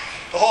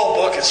 the whole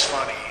book is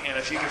funny, and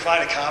if you can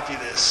find a copy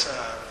of this,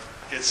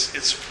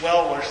 it's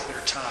well worth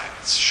their time.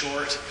 It's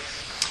short.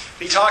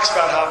 He talks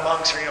about how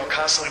monks are,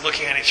 constantly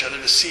looking at each other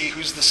to see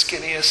who's the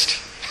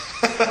skinniest.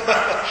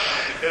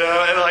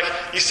 And like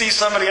you see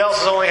somebody else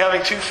is only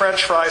having 2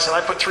 French fries, and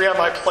I put 3 on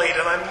my plate,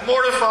 and I'm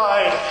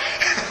mortified.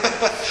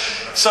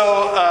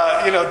 So,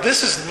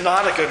 this is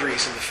not a good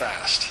reason to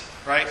fast,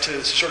 right?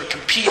 To sort of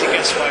compete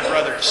against my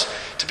brothers,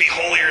 to be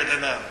holier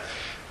than them.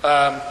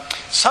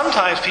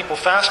 Sometimes people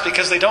fast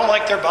because they don't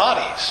like their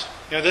bodies.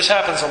 This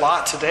happens a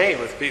lot today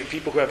with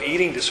people who have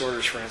eating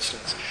disorders, for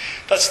instance.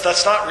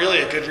 That's not really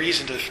a good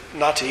reason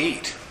not to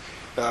eat,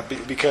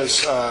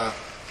 because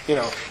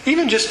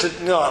even just to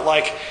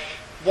like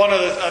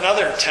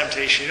another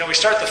temptation. We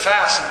start the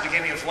fast at the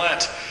beginning of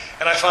Lent,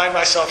 and I find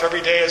myself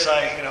every day as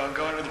I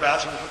go into the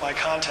bathroom and put my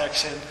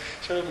contacts in,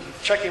 sort of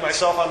checking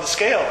myself on the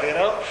scale.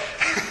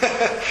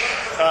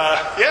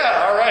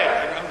 Yeah, all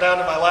right, I'm down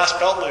to my last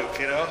belt loop.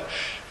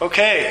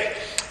 Okay.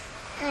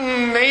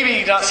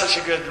 Maybe not such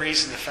a good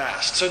reason to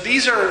fast. So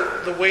these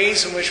are the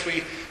ways in which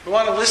we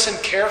want to listen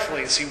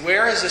carefully and see,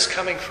 where is this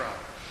coming from?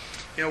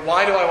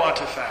 Why do I want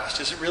to fast?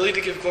 Is it really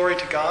to give glory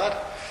to God?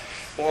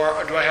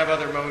 Or do I have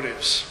other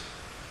motives?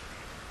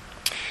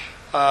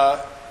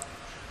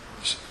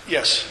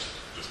 Yes?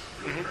 Just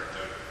really correct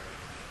that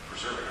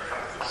preserving our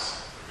health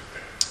is a good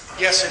thing.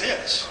 Yes, it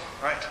is.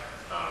 Right.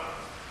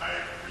 I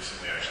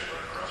recently actually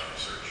run across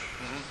research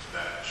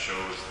that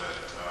shows that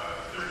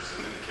there's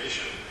an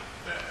indication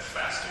that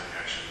fasting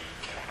actually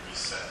can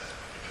reset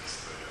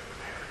against the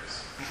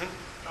pancreas,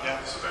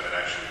 so that it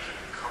actually can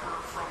recover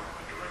from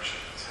a direction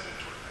that's headed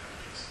toward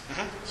diabetes.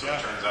 So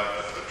it turns out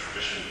that the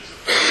traditions of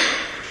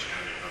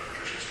Christianity and other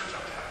traditions turns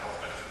out to have health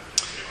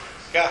benefits.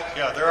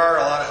 Yeah, there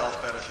are a lot of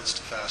health benefits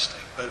to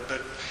fasting, but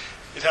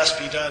it has to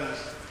be done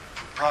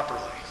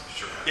properly.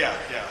 Sure. Yeah.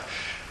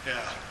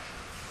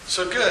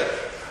 So good.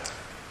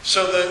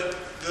 So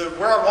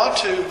where I want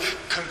to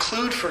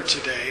conclude for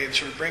today and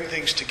sort of bring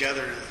things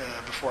together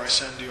before I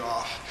send you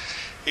off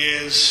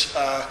is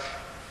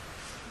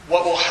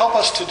what will help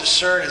us to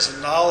discern is a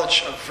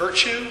knowledge of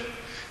virtue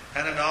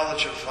and a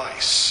knowledge of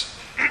vice.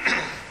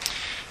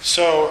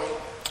 So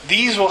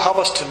these will help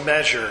us to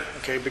measure.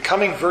 Okay,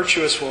 becoming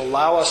virtuous will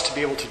allow us to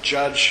be able to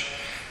judge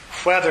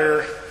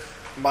whether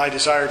my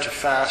desire to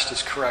fast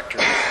is correct or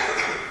not,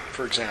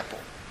 for example.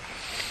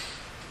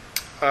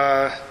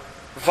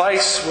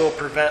 Vice will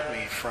prevent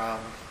me from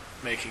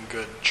making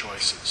good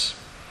choices.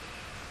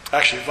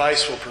 Actually,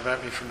 vice will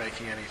prevent me from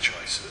making any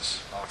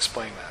choices. I'll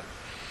explain that.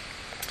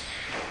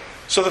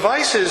 So the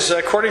vices,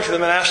 according to the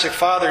monastic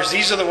fathers,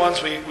 these are the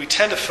ones we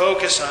tend to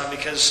focus on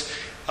because,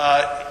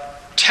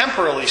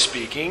 temporally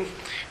speaking,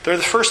 they're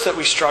the first that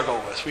we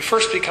struggle with. We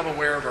first become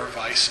aware of our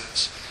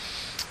vices.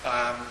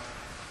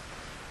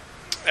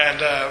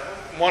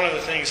 One of the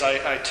things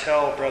I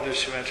tell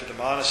brothers who enter the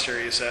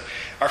monastery is that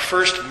our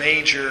first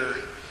major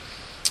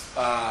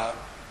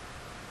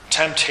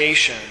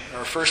temptation,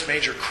 our first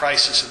major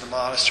crisis in the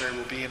monastery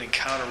will be an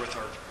encounter with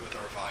our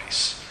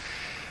vice.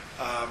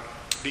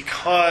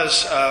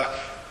 Because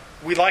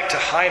we like to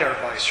hide our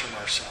vice from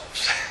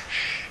ourselves.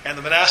 And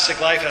the monastic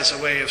life has a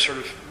way of sort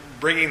of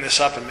bringing this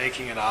up and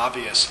making it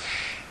obvious.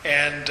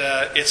 And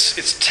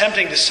it's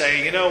tempting to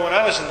say, when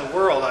I was in the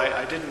world,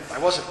 I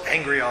wasn't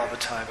angry all the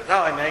time, but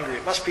now I'm angry.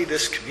 It must be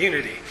this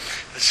community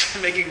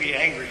that's making me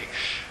angry.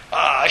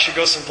 I should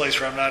go someplace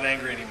where I'm not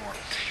angry anymore.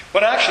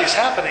 What actually is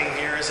happening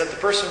here is that the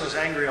person was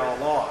angry all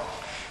along.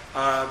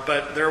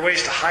 But there are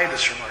ways to hide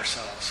this from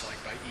ourselves, like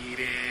by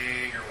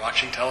eating or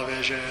watching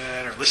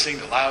television or listening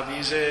to loud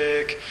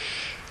music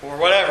or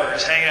whatever,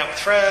 just hanging out with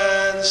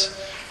friends.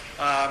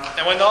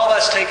 And when all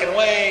that's taken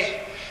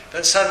away,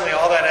 then suddenly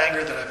all that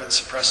anger that I've been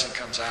suppressing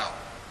comes out.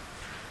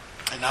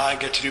 And now I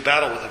get to do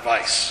battle with a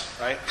vice,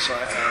 right? So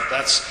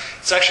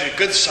it's actually a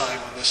good sign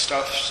when this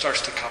stuff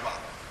starts to come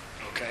up,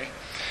 okay?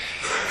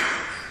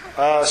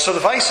 So the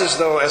vices,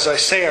 though, as I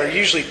say, are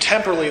usually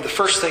temporally the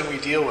first thing we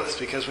deal with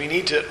because we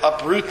need to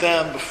uproot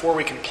them before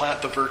we can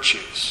plant the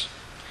virtues.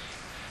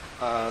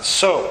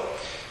 So,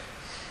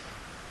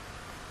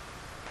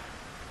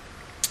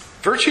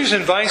 virtues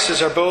and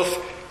vices are both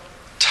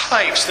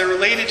types. They're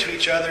related to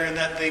each other in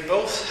that they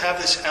both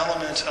have this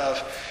element of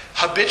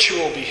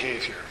habitual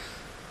behavior.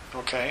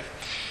 Okay?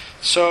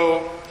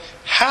 So,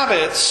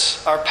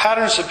 habits are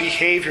patterns of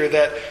behavior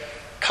that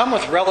come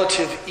with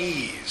relative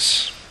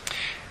ease.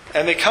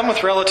 And they come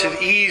with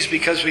relative ease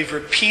because we've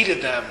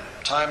repeated them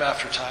time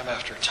after time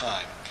after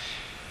time.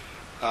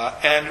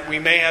 And we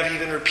may have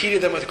even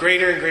repeated them with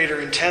greater and greater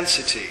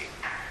intensity.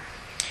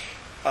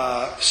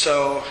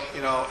 So,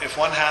 if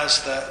one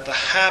has the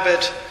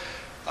habit,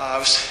 I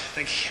was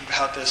thinking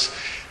about this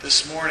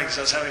morning because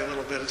I was having a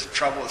little bit of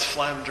trouble with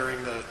phlegm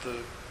during the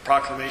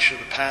proclamation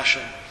of the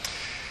Passion.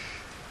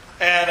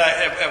 And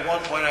at one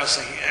point I was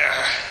thinking,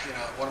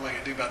 what am I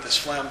going to do about this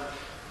phlegm?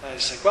 And I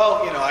just think,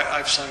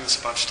 I've sung this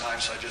a bunch of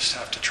times, so I just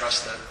have to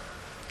trust that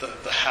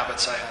the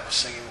habits I have of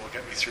singing will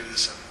get me through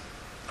this and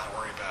not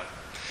worry about it.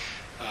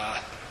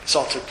 This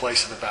all took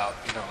place in about,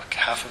 like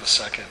half of a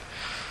second.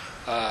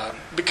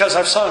 Because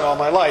I've sung all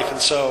my life, and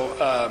so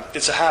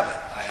it's a habit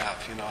I have.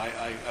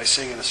 I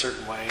sing in a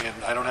certain way,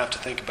 and I don't have to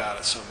think about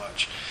it so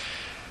much.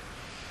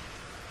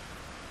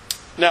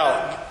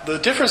 Now, the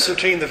difference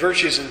between the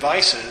virtues and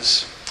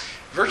vices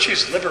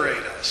virtues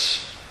liberate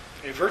us.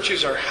 Okay?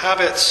 Virtues are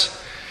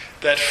habits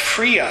that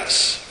free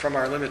us from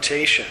our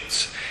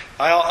limitations.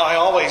 I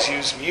always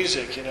use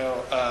music,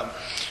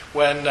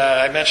 when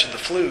I mentioned the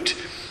flute.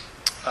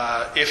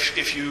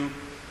 If you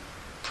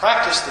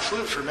practice the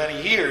flute for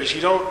many years,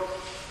 you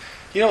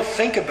don't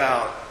think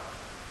about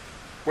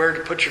where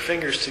to put your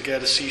fingers to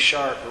get a C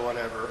sharp or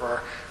whatever,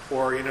 or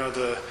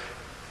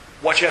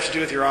what you have to do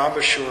with your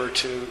embouchure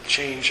to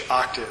change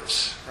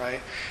octaves,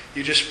 right?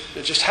 It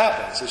just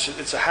happens.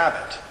 It's a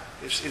habit.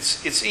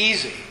 It's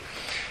easy.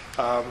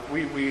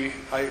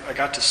 I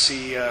got to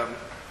see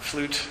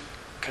flute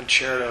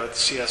concerto at the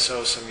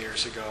CSO some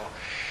years ago,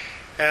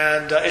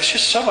 and it's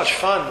just so much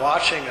fun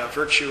watching a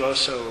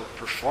virtuoso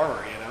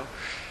performer.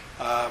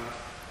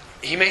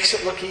 He makes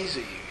it look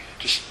easy,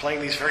 just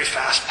playing these very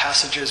fast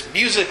passages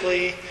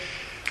musically.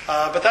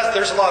 But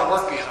there's a lot of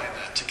work behind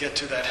that to get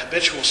to that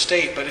habitual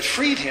state. But it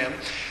freed him.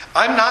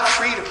 I'm not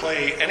free to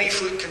play any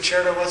flute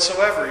concerto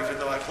whatsoever, even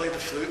though I play the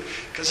flute,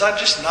 because I'm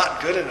just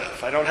not good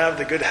enough. I don't have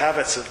the good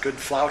habits of good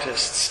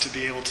flautists to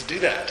be able to do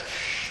that.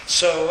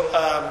 So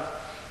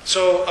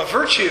a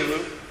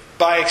virtue,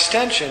 by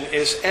extension,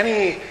 is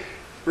any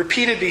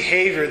repeated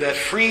behavior that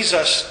frees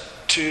us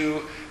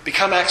to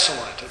become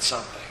excellent at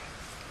something.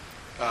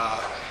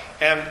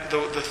 And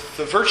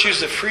the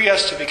virtues that free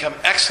us to become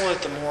excellent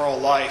at the moral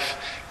life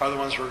are the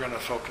ones we're going to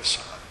focus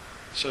on.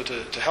 So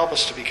to help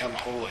us to become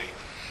holy.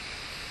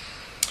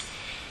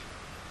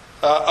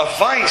 A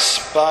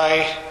vice,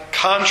 by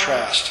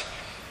contrast,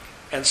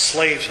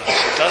 enslaves us.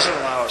 It doesn't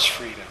allow us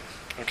freedom.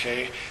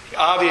 Okay? The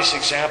obvious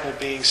example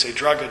being, say,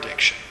 drug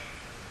addiction.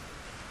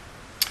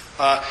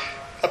 A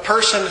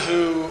person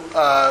who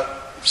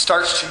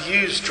starts to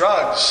use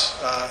drugs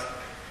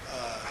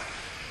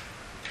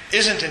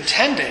isn't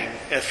intending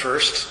at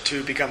first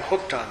to become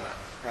hooked on them,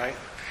 right?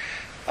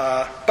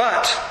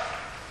 But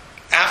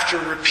after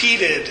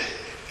repeated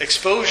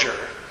exposure,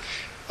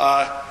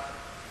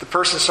 the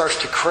person starts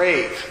to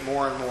crave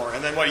more and more.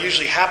 And then what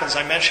usually happens,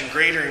 I mentioned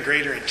greater and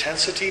greater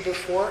intensity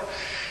before.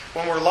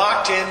 When we're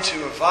locked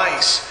into a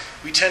vice,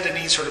 we tend to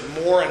need sort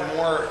of more and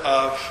more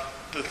of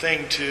the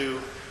thing to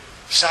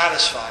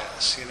satisfy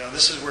us.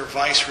 This is where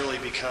vice really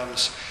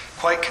becomes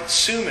quite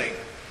consuming.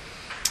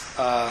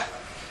 But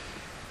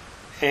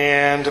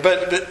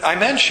I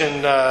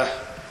mentioned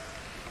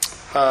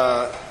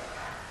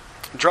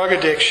drug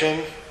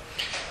addiction,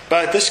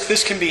 but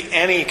this can be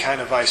any kind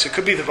of vice. It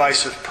could be the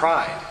vice of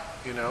pride.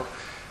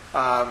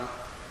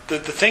 The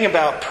thing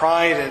about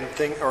pride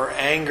or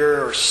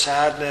anger or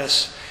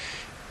sadness,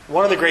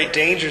 one of the great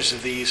dangers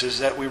of these is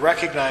that we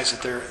recognize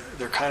that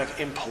they're kind of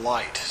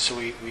impolite. So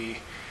we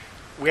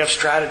have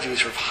strategies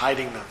for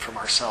hiding them from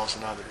ourselves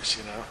and others.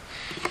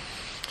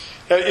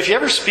 Now, if you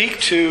ever speak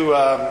to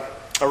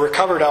a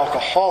recovered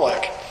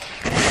alcoholic,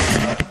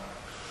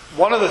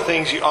 one of the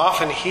things you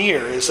often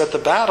hear is that the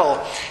battle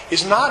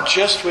is not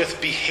just with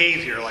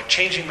behavior, like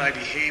changing my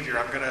behavior.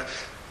 I'm going to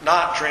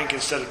not drink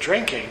instead of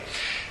drinking.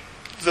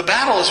 The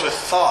battle is with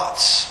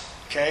thoughts.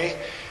 Okay,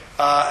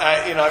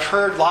 I've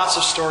heard lots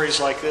of stories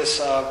like this.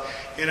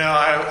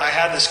 I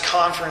had this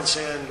conference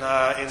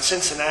in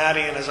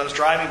Cincinnati, and as I was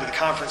driving to the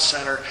conference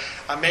center,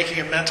 I'm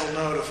making a mental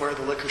note of where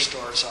the liquor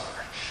stores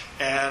are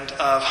and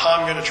of how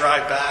I'm going to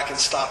drive back and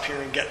stop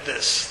here and get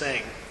this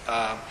thing.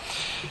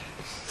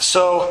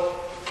 So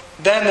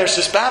then there's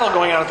this battle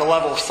going on at the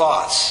level of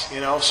thoughts.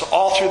 So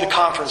all through the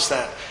conference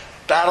then,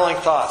 battling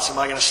thoughts. Am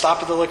I going to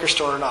stop at the liquor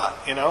store or not?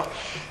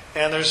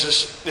 And there's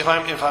this, if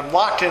I'm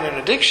locked in an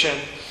addiction,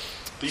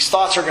 these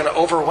thoughts are going to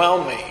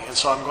overwhelm me, and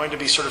so I'm going to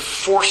be sort of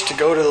forced to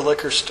go to the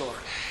liquor store.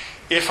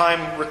 If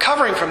I'm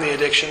recovering from the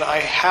addiction, I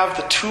have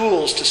the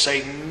tools to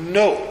say,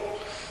 no,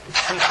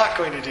 I'm not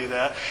going to do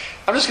that.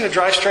 I'm just going to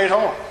drive straight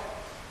home.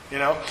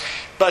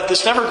 But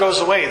this never goes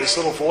away, this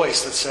little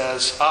voice that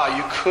says,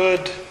 you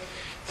could,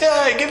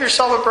 give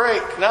yourself a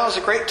break. Now is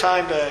a great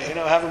time to,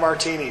 have a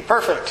martini.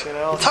 Perfect,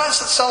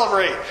 let's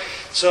celebrate.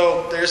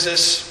 So there's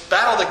this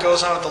battle that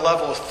goes on at the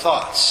level of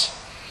thoughts.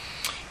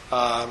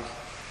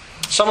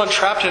 Someone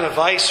trapped in a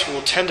vice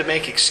will tend to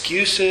make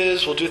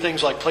excuses, will do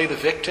things like play the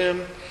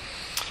victim.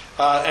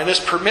 And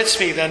this permits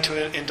me then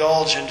to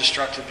indulge in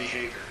destructive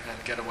behavior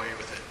and get away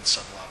with it at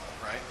some level,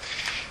 right?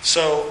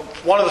 So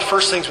one of the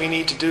first things we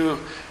need to do,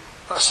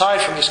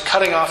 aside from just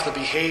cutting off the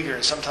behavior,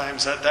 and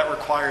sometimes that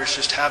requires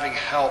just having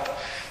help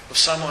of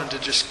someone to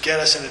just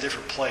get us in a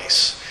different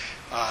place,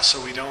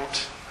 so we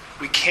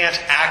can't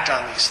act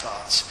on these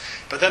thoughts.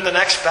 But then the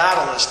next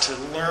battle is to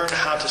learn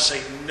how to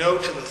say no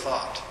to the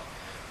thought.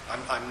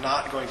 I'm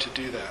not going to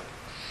do that.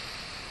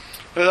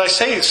 But as I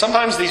say,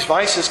 sometimes these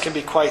vices can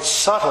be quite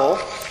subtle.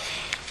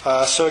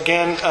 So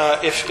again,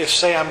 if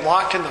say I'm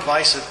locked in the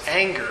vice of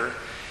anger,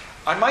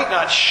 I might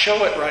not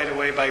show it right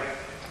away by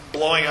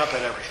blowing up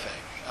at everything,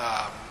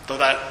 though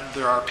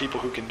there are people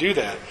who can do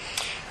that.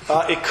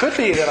 It could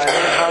be that I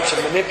learn how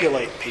to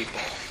manipulate people,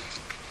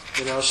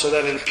 so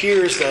that it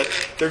appears that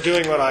they're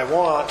doing what I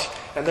want,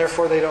 and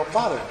therefore they don't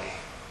bother me.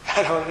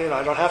 I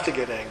don't have to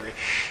get angry.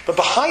 But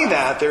behind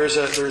that, there's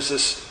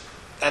this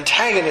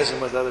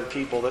antagonism with other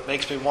people that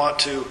makes me want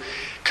to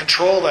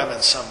control them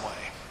in some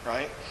way,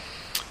 right?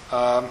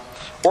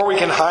 Or we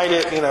can hide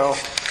it,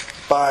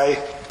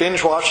 by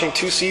binge watching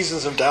 2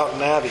 seasons of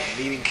Downton Abbey and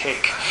eating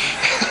cake.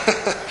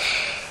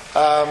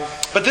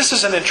 But this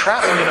is an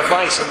entrapment in a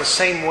vice in the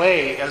same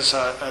way as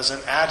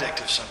an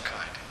addict of some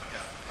kind.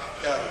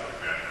 Yeah.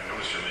 I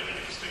notice you're making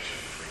a distinction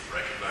between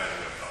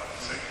recognizing a thought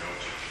and saying no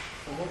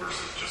to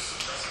versus just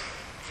suppressing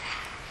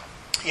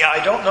it. Yeah,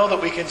 I don't know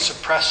that we can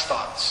suppress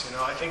thoughts.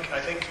 I think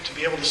to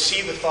be able to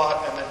see the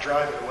thought and then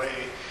drive it away,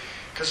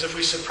 because if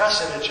we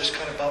suppress it, it just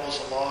kind of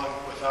bubbles along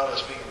without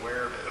us being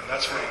aware of it, and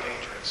that's very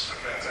dangerous.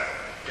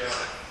 Exactly. Yeah.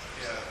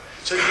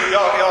 So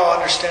y'all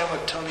understand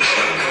what Tony's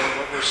saying, or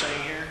what we're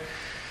saying here?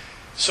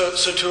 So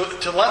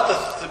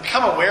to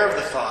become aware of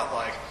the thought,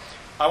 like,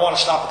 I want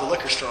to stop at the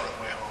liquor store on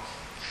the way home,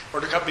 or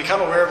to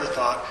become aware of the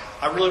thought,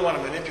 I really want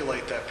to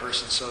manipulate that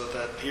person so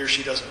that he or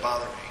she doesn't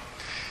bother me,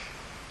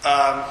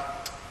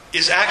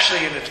 is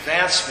actually an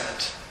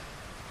advancement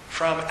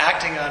from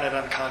acting on it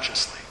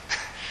unconsciously.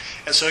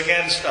 And so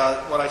again,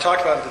 what I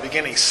talked about at the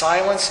beginning,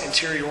 silence,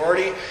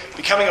 interiority,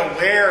 becoming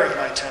aware of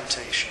my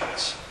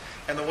temptations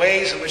and the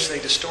ways in which they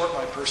distort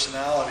my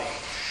personality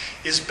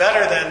is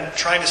better than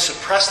trying to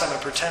suppress them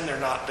and pretend they're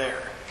not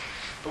there.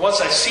 But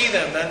once I see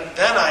them,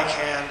 then I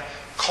can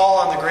call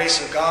on the grace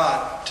of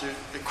God to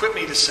equip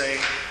me to say,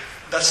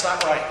 that's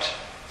not right.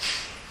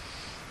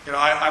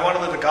 I want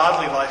to live a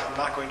godly life. I'm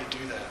not going to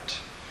do that.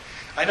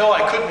 I know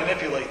I could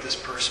manipulate this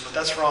person, but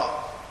that's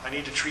wrong. I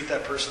need to treat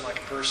that person like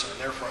a person, and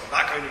therefore I'm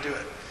not going to do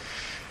it.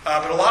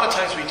 But a lot of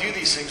times we do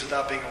these things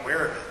without being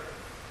aware of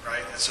it,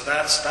 right? And so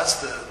that's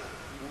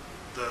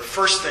the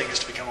first thing, is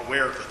to become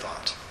aware of the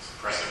thought.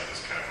 Suppressing it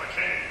is kind of like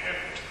handing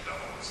it to the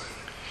devil and saying,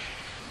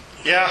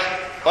 yeah.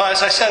 Well,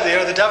 as I said,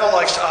 the devil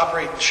likes to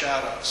operate in the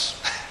shadows.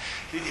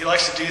 He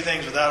likes to do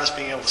things without us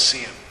being able to see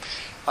him.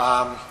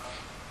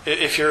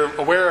 If you're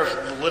aware of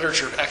the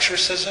literature of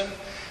exorcism,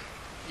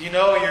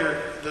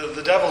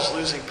 the devil's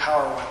losing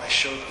power when they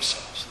show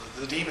themselves.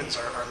 The demons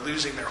are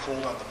losing their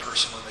hold on the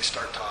person when they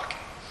start talking.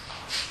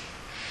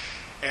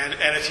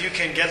 And if you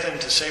can get them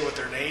to say what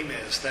their name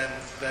is, then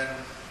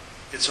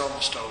it's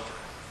almost over.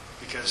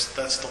 Because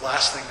that's the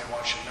last thing they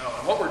want you to know.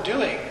 And what we're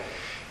doing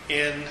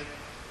in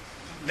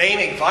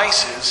naming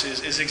vices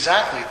is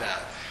exactly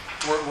that.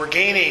 We're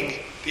gaining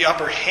the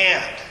upper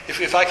hand.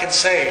 If I can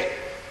say,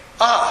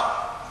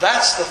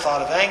 that's the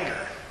thought of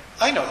anger.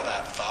 I know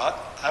that thought.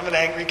 I'm an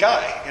angry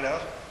guy,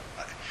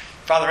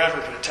 Father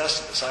Edward can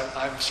attest to this.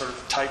 I'm sort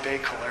of the type A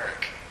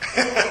choleric.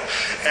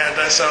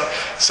 And so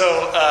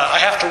I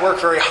have to work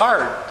very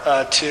hard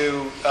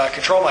to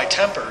control my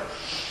temper.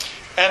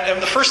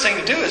 And the first thing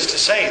to do is to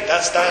say,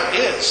 as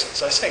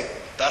I say,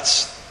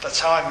 that's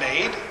how I'm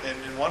made.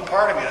 In one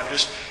part,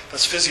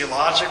 that's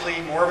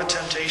physiologically more of a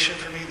temptation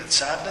for me than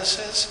sadness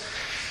is.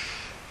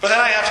 But then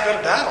I have to go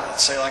to battle and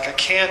say, I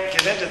can't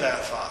get into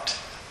that thought.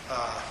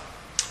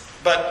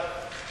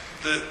 But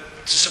to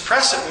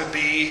suppress it would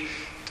be,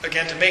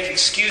 again, to make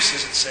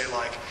excuses and say,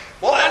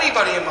 well,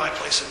 anybody in my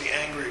place would be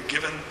angry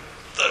given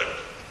the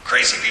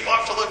crazy people I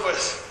have to live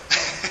with.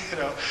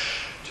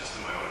 Just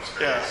in my own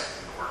experience,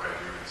 in the work I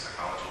do in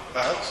psychology,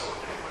 but also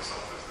looking at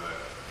myself, is that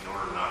in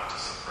order not to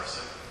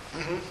suppress it,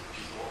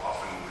 people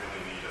often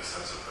really need a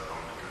sense of their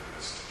own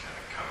goodness to kind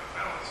of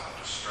counterbalance on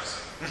just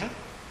stressing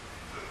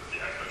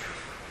the actual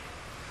truth.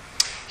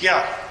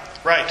 Yeah,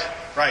 right.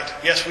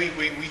 Yes, we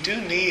do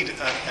need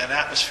an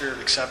atmosphere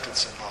of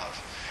acceptance and love.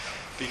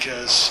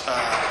 Because,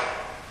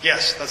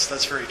 yes,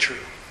 that's very true.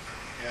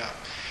 Yeah.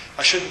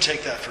 I shouldn't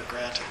take that for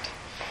granted.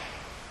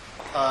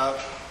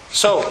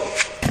 So,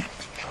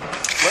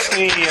 let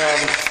me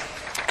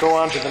go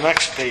on to the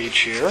next page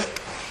here.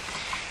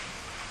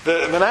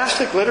 The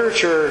monastic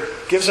literature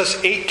gives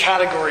us 8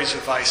 categories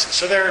of vices.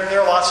 So there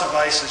are lots of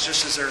vices,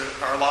 just as there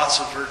are lots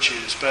of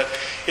virtues. But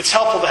it's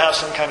helpful to have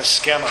some kind of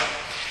schema.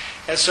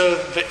 And so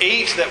the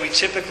 8 that we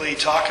typically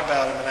talk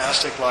about in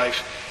monastic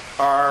life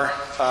are,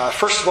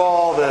 first of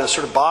all, the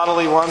sort of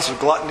bodily ones of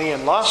gluttony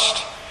and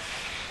lust.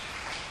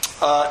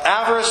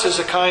 Avarice is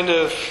a kind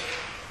of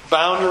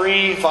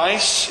boundary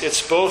vice.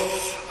 It's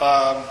both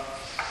a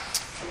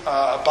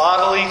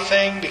bodily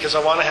thing, because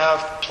I want to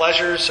have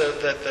pleasures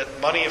that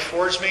money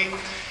affords me.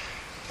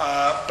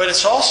 But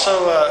it's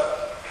also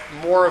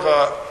more of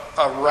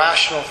a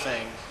rational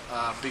thing,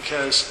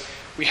 because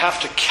we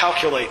have to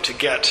calculate to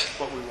get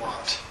what we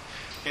want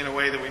in a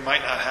way that we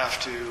might not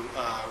have to,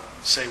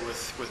 say,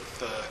 with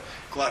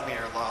gluttony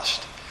or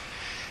lust.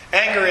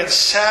 Anger and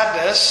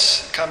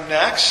sadness come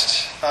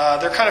next.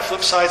 They're kind of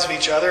flip sides of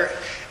each other.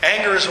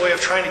 Anger is a way of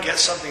trying to get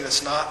something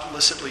that's not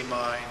licitly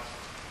mine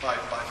by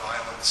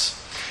violence.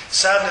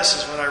 Sadness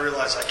is when I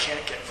realize I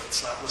can't get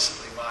what's not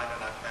licitly mine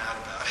and I'm mad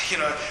about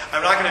it.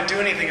 I'm not going to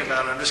do anything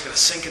about it. I'm just going to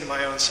sink into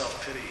my own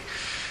self-pity.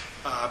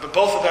 But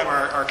both of them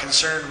are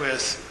concerned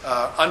with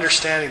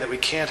understanding that we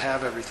can't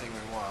have everything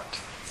we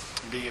want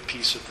and being at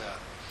peace with that.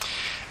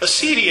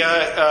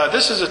 Acedia,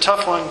 this is a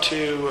tough one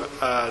to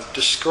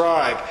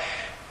describe.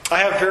 I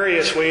have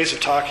various ways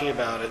of talking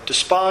about it.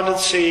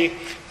 Despondency,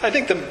 I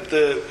think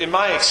in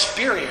my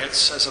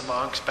experience as a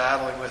monk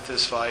battling with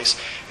this vice,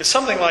 it's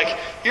something like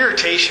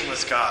irritation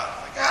with God.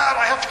 Like, God,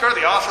 I have to go to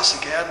the office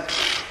again.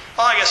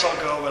 Well, I guess I'll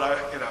go, but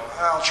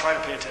I'll try to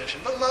pay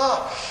attention. But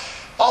no,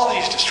 all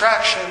these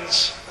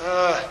distractions.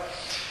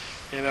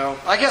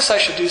 I guess I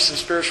should do some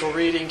spiritual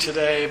reading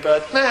today,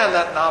 but man,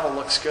 that novel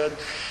looks good.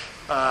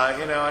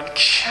 And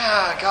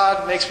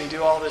God makes me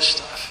do all this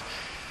stuff.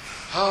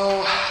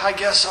 Oh, I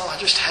guess I'll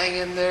just hang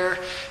in there,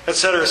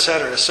 etc.,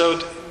 etc.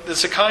 So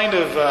it's a kind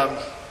of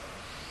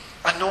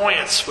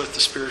annoyance with the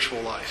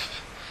spiritual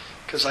life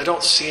because I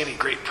don't see any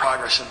great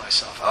progress in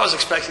myself. I was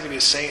expecting to be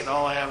a saint, and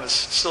all I am is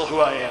still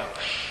who I am.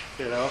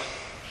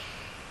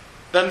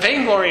 Then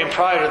vainglory and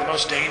pride are the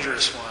most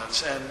dangerous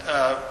ones,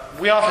 and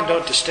we often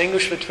don't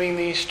distinguish between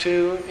these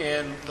two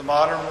in the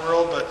modern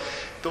world, but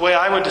the way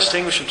I would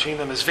distinguish between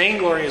them is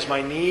vainglory is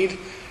my need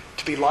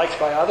to be liked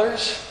by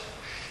others,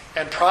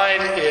 and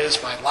pride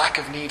is my lack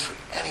of need for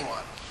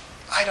anyone.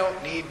 I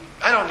don't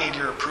need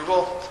your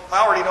approval.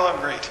 I already know I'm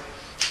great.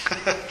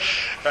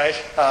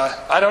 Right?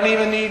 I don't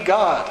even need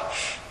God.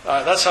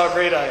 That's how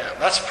great I am.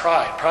 That's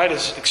pride. Pride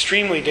is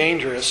extremely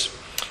dangerous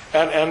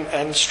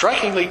and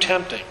strikingly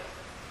tempting.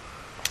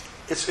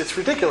 It's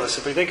ridiculous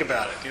if we think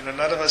about it.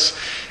 None of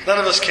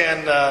us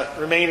can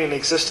remain in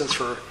existence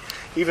for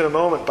even a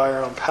moment by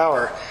our own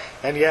power,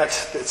 and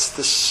yet it's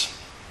this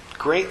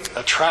great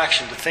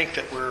attraction to think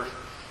that we're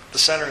the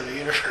center of the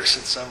universe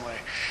in some way.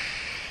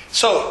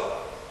 So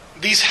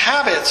these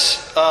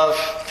habits of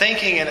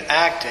thinking and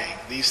acting,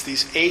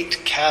 these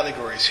 8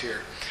 categories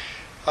here,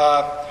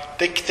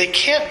 they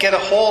can't get a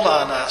hold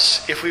on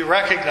us if we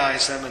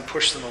recognize them and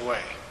push them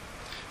away.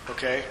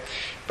 Okay?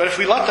 But if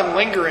we let them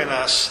linger in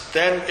us,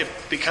 then it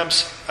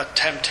becomes a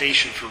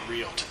temptation for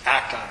real to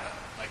act on them.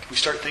 Like we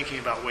start thinking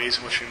about ways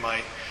in which we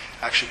might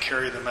actually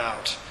carry them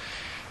out.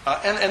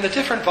 And the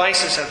different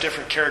vices have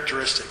different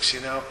characteristics,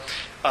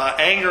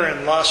 Anger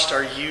and lust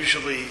are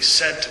usually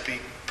said to be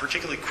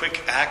particularly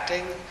quick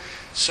acting,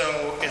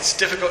 so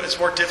it's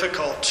more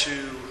difficult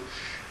to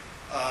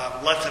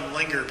let them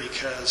linger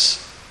because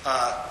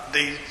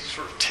they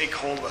sort of take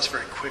hold of us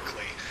very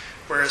quickly.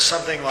 Whereas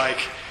something like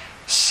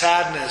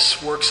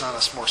sadness works on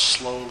us more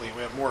slowly.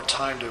 We have more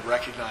time to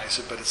recognize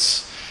it, but it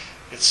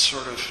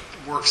sort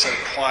of works at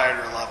a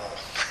quieter level.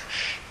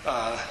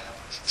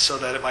 So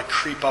that it might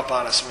creep up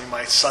on us and we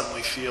might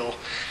suddenly feel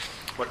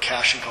what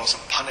Cashin calls a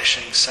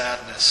punishing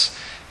sadness,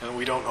 and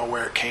we don't know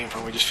where it came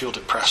from. We just feel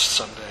depressed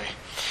someday.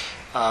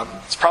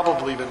 It's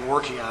probably been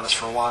working on us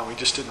for a while and we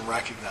just didn't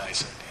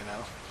recognize it,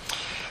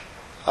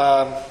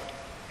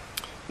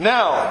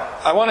 Now,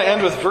 I want to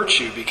end with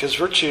virtue, because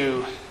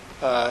virtue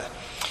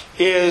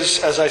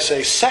is, as I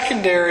say,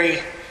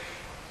 secondary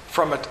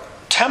from a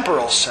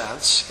temporal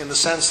sense, in the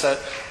sense that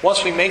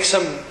once we make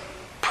some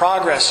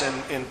progress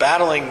in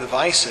battling the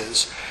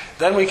vices,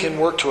 then we can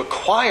work to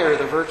acquire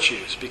the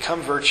virtues,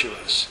 become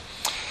virtuous.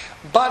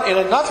 But in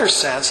another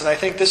sense, and I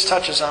think this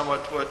touches on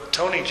what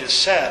Tony just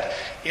said,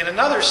 in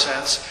another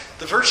sense,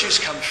 the virtues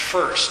come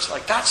first.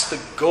 Like that's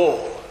the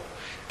goal.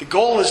 The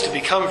goal is to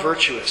become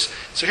virtuous.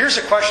 So here's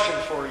a question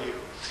for you.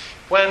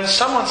 When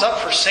someone's up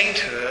for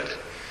sainthood,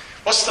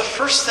 what's the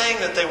first thing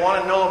that they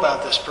want to know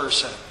about this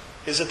person?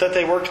 Is it that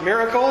they worked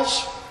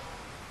miracles?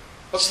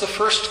 What's the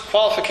first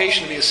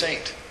qualification to be a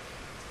saint?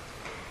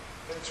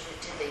 Did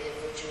they live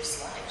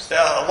virtuous lives?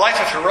 A life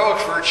of heroic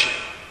virtue.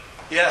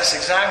 Yes,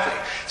 exactly.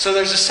 So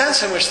there's a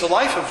sense in which the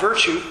life of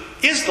virtue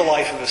is the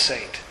life of a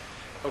saint.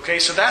 Okay,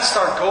 so that's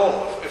our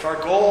goal. If our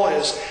goal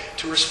is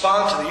to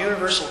respond to the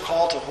universal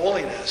call to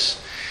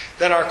holiness,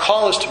 then our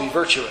call is to be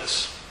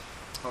virtuous.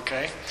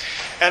 Okay?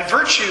 And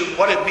virtue,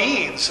 what it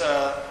means,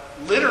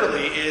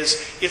 literally,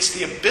 is it's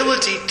the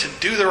ability to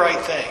do the right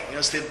thing.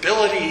 It's the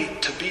ability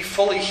to be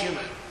fully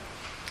human.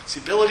 It's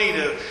the ability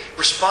to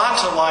respond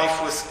to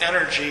life with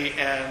energy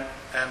and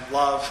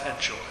love and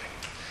joy.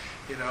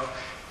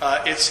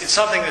 It's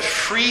something that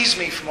frees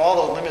me from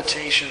all the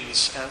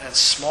limitations and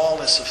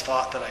smallness of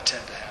thought that I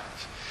tend to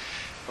have.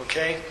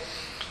 Okay?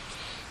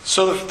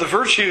 So the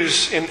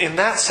virtues, in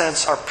that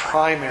sense, are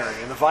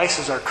primary, and the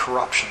vices are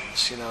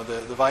corruptions.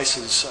 The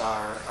vices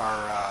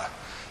are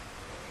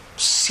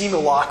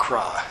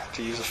simulacra,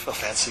 to use a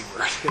fancy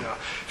word.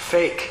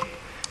 Fake.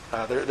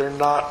 They're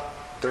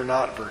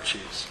not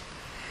virtues.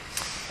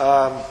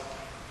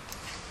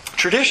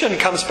 Tradition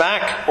comes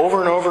back over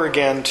and over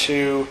again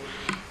to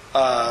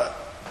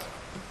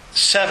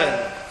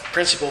 7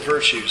 principal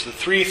virtues. The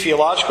 3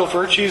 theological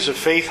virtues of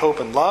faith,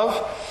 hope, and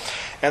love.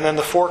 And then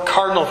the 4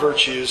 cardinal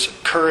virtues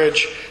of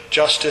courage,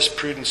 justice,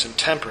 prudence, and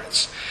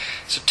temperance.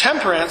 So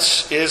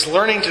temperance is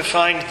learning to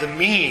find the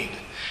mean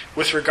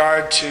with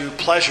regard to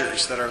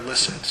pleasures that are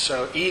licit.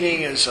 So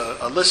eating is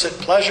a licit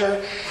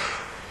pleasure.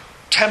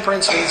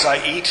 Temperance means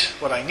I eat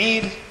what I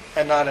need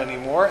and not any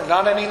more and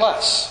not any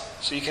less.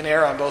 So you can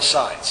err on both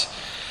sides.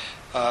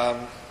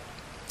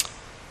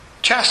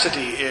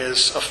 Chastity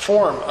is a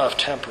form of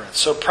temperance.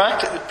 So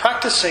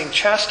practicing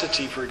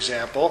chastity, for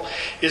example,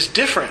 is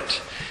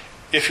different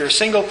if you're a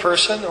single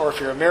person, or if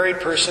you're a married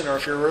person, or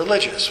if you're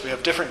religious. We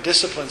have different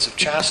disciplines of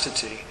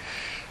chastity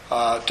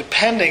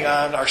depending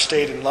on our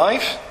state in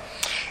life.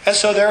 And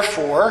so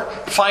therefore,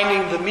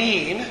 finding the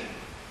mean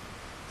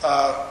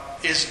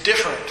is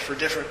different for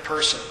different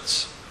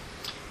persons,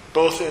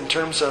 both in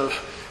terms of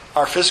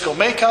our physical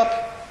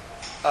makeup,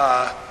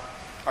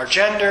 our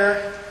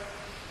gender.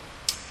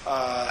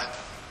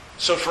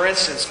 So for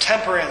instance,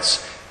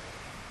 temperance,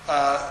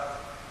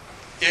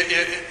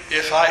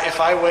 if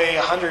I weigh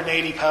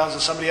 180 pounds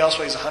and somebody else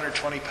weighs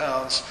 120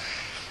 pounds,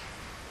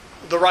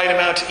 the right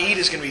amount to eat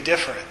is going to be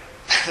different.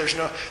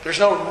 There's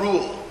no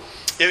rule.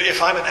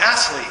 If I'm an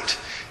athlete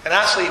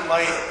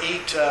might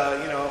eat,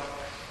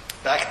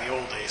 back in the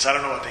old days, I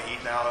don't know what they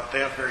eat now. They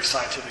have very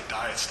scientific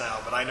diets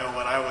now, but I know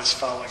when I was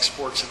following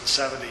sports in the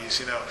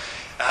 70s,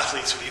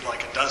 athletes would eat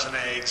like a dozen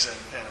eggs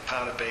and a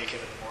pound of bacon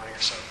in the morning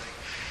or something.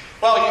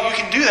 Well, you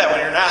can do that when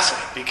you're an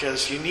athlete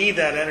because you need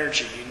that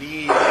energy. You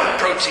need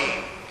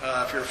protein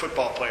if you're a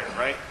football player,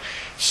 right?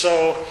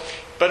 So,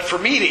 but for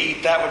me to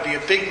eat that would be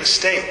a big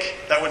mistake.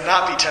 That would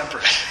not be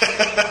temperate.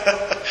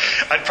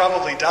 I'd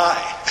probably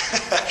die,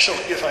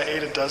 actually, if I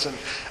ate a dozen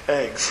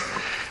eggs.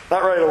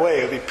 Not right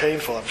away. It would be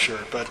painful, I'm sure.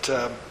 But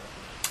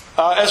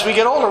as we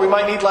get older, we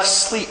might need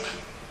less sleep,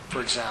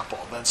 for example,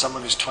 than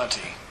someone who's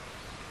 20.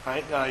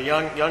 Right?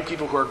 Young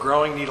people who are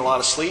growing need a lot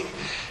of sleep.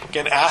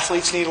 Again,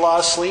 athletes need a lot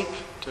of sleep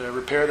to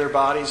repair their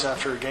bodies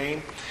after a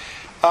game.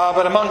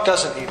 But a monk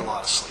doesn't need a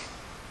lot of sleep.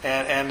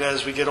 And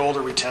as we get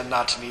older, we tend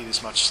not to need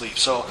as much sleep.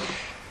 So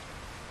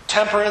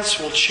temperance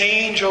will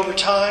change over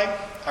time.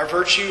 Our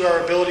virtue,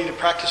 our ability to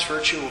practice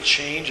virtue will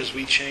change as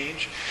we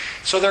change.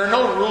 So there are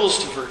no rules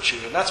to virtue.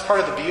 And that's part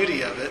of the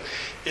beauty of it,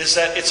 is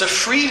that it's a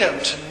freedom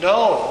to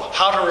know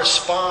how to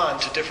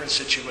respond to different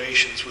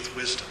situations with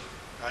wisdom.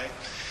 Right?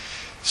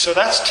 So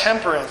that's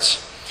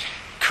temperance.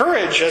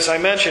 Courage, as I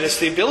mentioned, is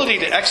the ability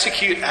to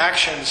execute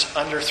actions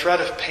under threat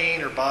of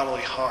pain or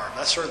bodily harm.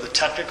 That's sort of the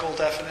technical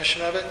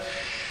definition of it.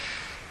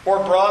 More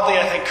broadly,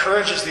 I think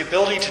courage is the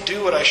ability to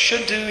do what I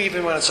should do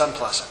even when it's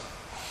unpleasant.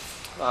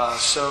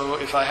 So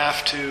if I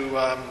have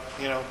to,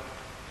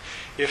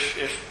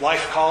 if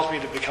life calls me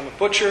to become a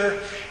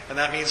butcher, and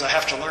that means I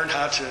have to learn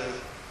how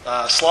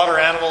to slaughter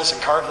animals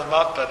and carve them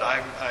up, but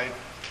I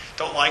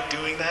don't like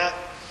doing that.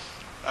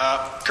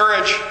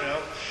 Courage,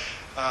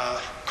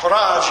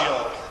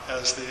 coraggio,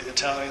 as the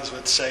Italians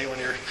would say when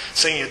you're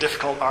singing a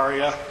difficult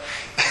aria.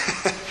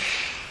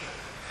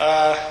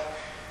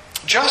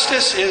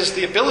 Justice is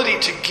the ability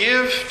to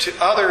give to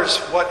others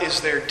what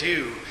is their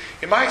due.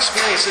 In my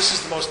experience, this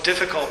is the most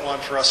difficult one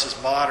for us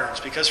as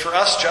moderns, because for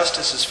us,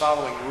 justice is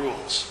following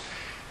rules.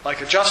 Like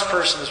a just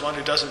person is one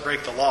who doesn't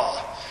break the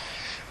law.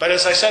 But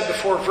as I said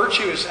before,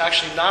 virtue is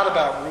actually not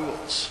about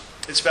rules.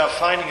 It's about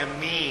finding a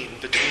mean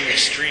between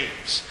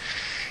extremes.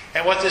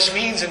 And what this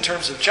means in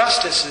terms of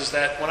justice is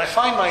that when I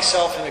find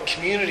myself in a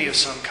community of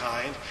some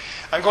kind,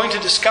 I'm going to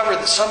discover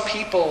that some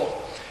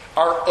people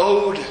are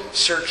owed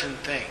certain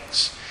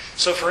things.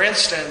 So for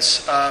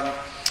instance,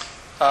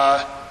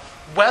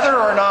 whether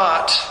or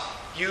not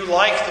you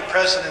like the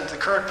president, the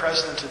current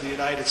president of the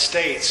United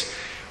States,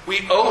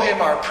 we owe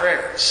him our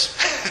prayers.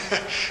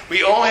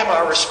 We owe him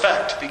our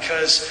respect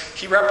because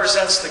he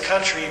represents the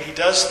country and he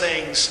does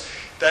things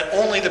that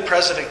only the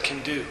president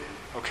can do.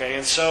 Okay,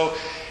 and so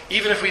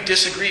even if we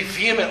disagree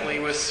vehemently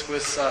with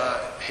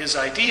his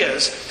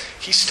ideas,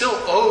 he's still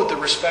owed the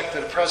respect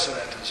that a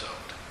president is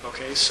owed.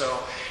 Okay,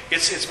 so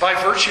it's by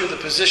virtue of the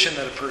position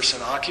that a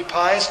person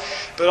occupies,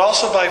 but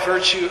also by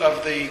virtue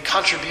of the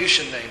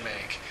contribution they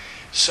make.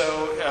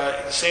 So,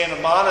 say in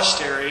a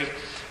monastery,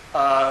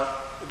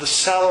 the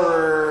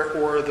cellarer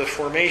or the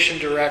formation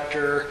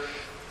director,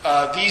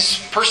 these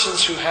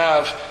persons who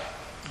have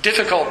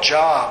difficult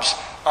jobs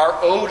are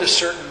owed a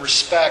certain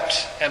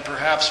respect and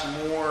perhaps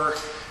more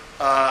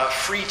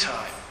free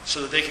time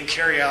so that they can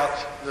carry out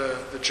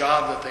the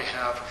job that they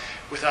have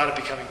without it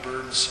becoming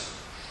burdensome.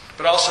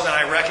 But also then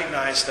I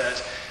recognize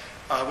that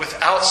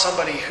without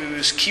somebody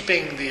who's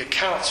keeping the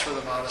accounts for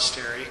the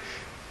monastery,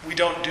 we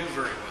don't do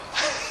very well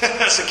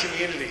as a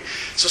community.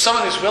 So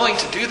someone who's willing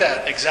to do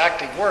that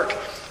exacting work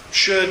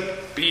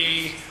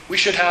we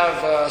should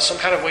have some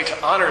kind of way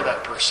to honor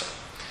that person.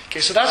 Okay,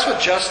 so that's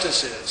what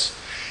justice is.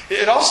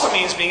 It also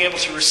means being able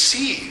to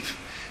receive.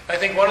 I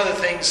think one of the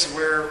things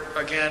where,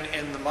 again,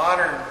 in the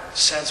modern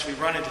sense we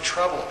run into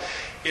trouble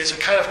is a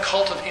kind of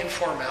cult of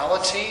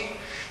informality.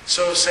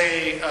 So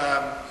say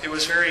it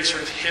was very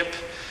sort of hip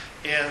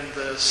in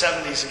the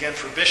 70s, again,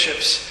 for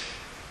bishops,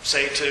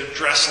 say, to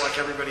dress like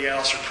everybody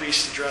else, or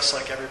priests to dress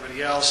like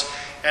everybody else.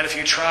 And if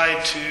you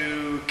tried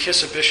to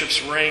kiss a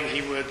bishop's ring,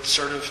 he would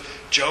sort of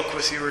joke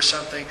with you or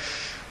something.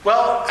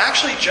 Well,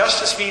 actually,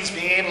 justice means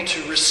being able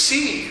to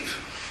receive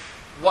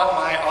what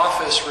my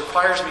office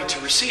requires me to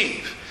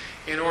receive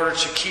in order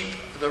to keep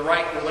the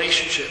right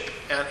relationship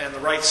and the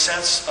right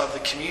sense of the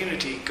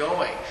community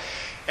going.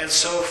 And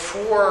so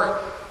for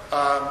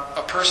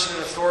a person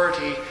in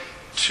authority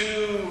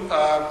to,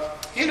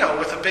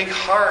 with a big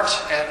heart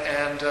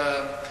and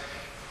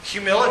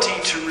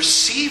humility to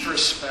receive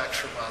respect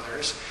from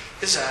others,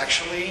 is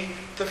actually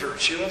the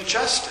virtue of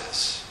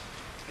justice.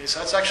 Okay, so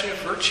that's actually a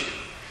virtue.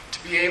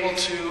 To be able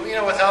to,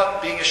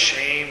 without being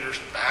ashamed or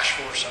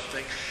bashful or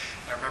something.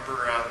 I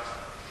remember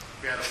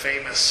we had a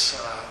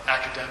famous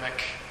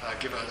academic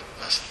give a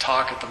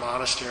talk at the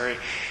monastery.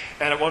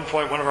 And at one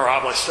point, one of our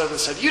oblates stood and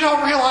said, "You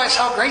don't realize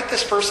how great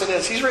this person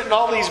is. He's written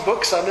all these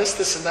books on this,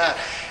 this, and that."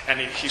 And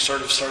he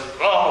sort of started,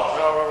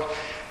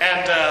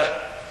 and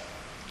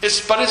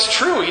but it's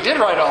true. He did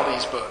write all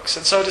these books.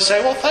 And so to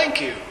say, well, thank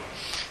you.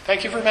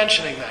 Thank you for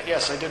mentioning that.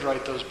 Yes, I did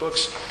write those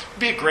books. Would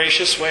be a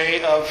gracious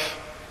way of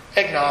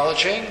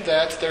acknowledging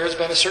that there has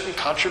been a certain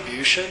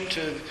contribution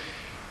to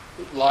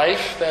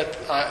life that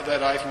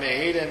I've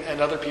made and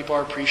other people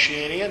are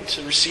appreciating it. And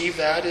to receive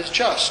that is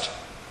just.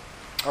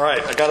 All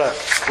right, I got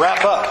to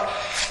wrap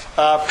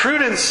up.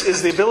 Prudence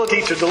is the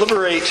ability to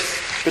deliberate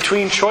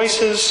between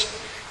choices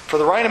for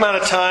the right amount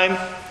of time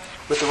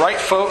with the right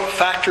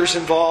factors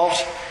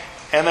involved,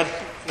 and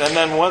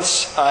then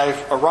once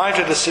I've arrived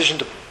at a decision,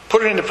 to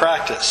put it into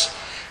practice.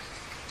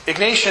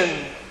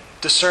 Ignatian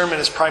discernment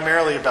is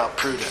primarily about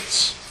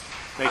prudence,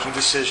 making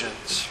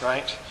decisions,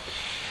 right?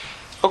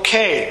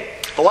 Okay,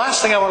 the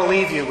last thing I want to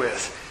leave you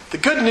with. The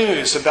good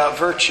news about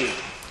virtue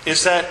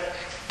is that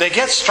they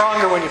get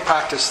stronger when you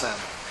practice them.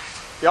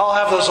 You all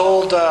have those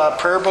old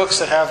prayer books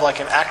that have like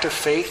an act of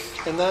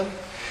faith in them.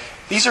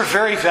 These are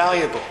very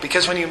valuable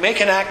because when you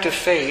make an act of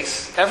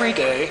faith every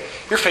day,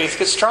 your faith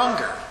gets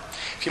stronger.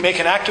 If you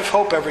make an act of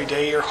hope every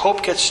day, your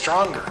hope gets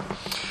stronger.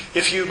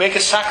 If you make a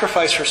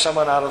sacrifice for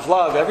someone out of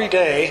love every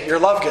day, your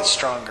love gets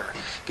stronger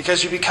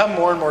because you become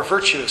more and more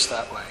virtuous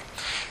that way.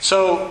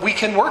 So we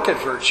can work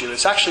at virtue.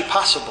 It's actually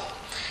possible.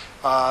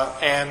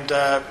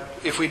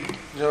 If we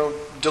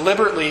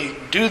deliberately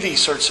do these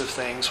sorts of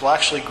things, we'll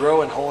actually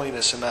grow in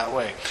holiness in that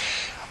way.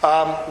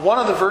 One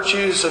of the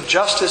virtues of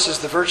justice is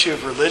the virtue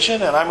of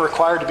religion, and I'm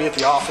required to be at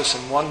the office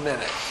in 1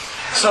 minute.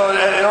 So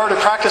in order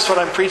to practice what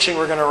I'm preaching,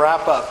 we're going to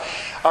wrap up.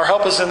 Our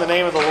help is in the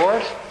name of the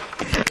Lord,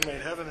 who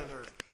made heaven and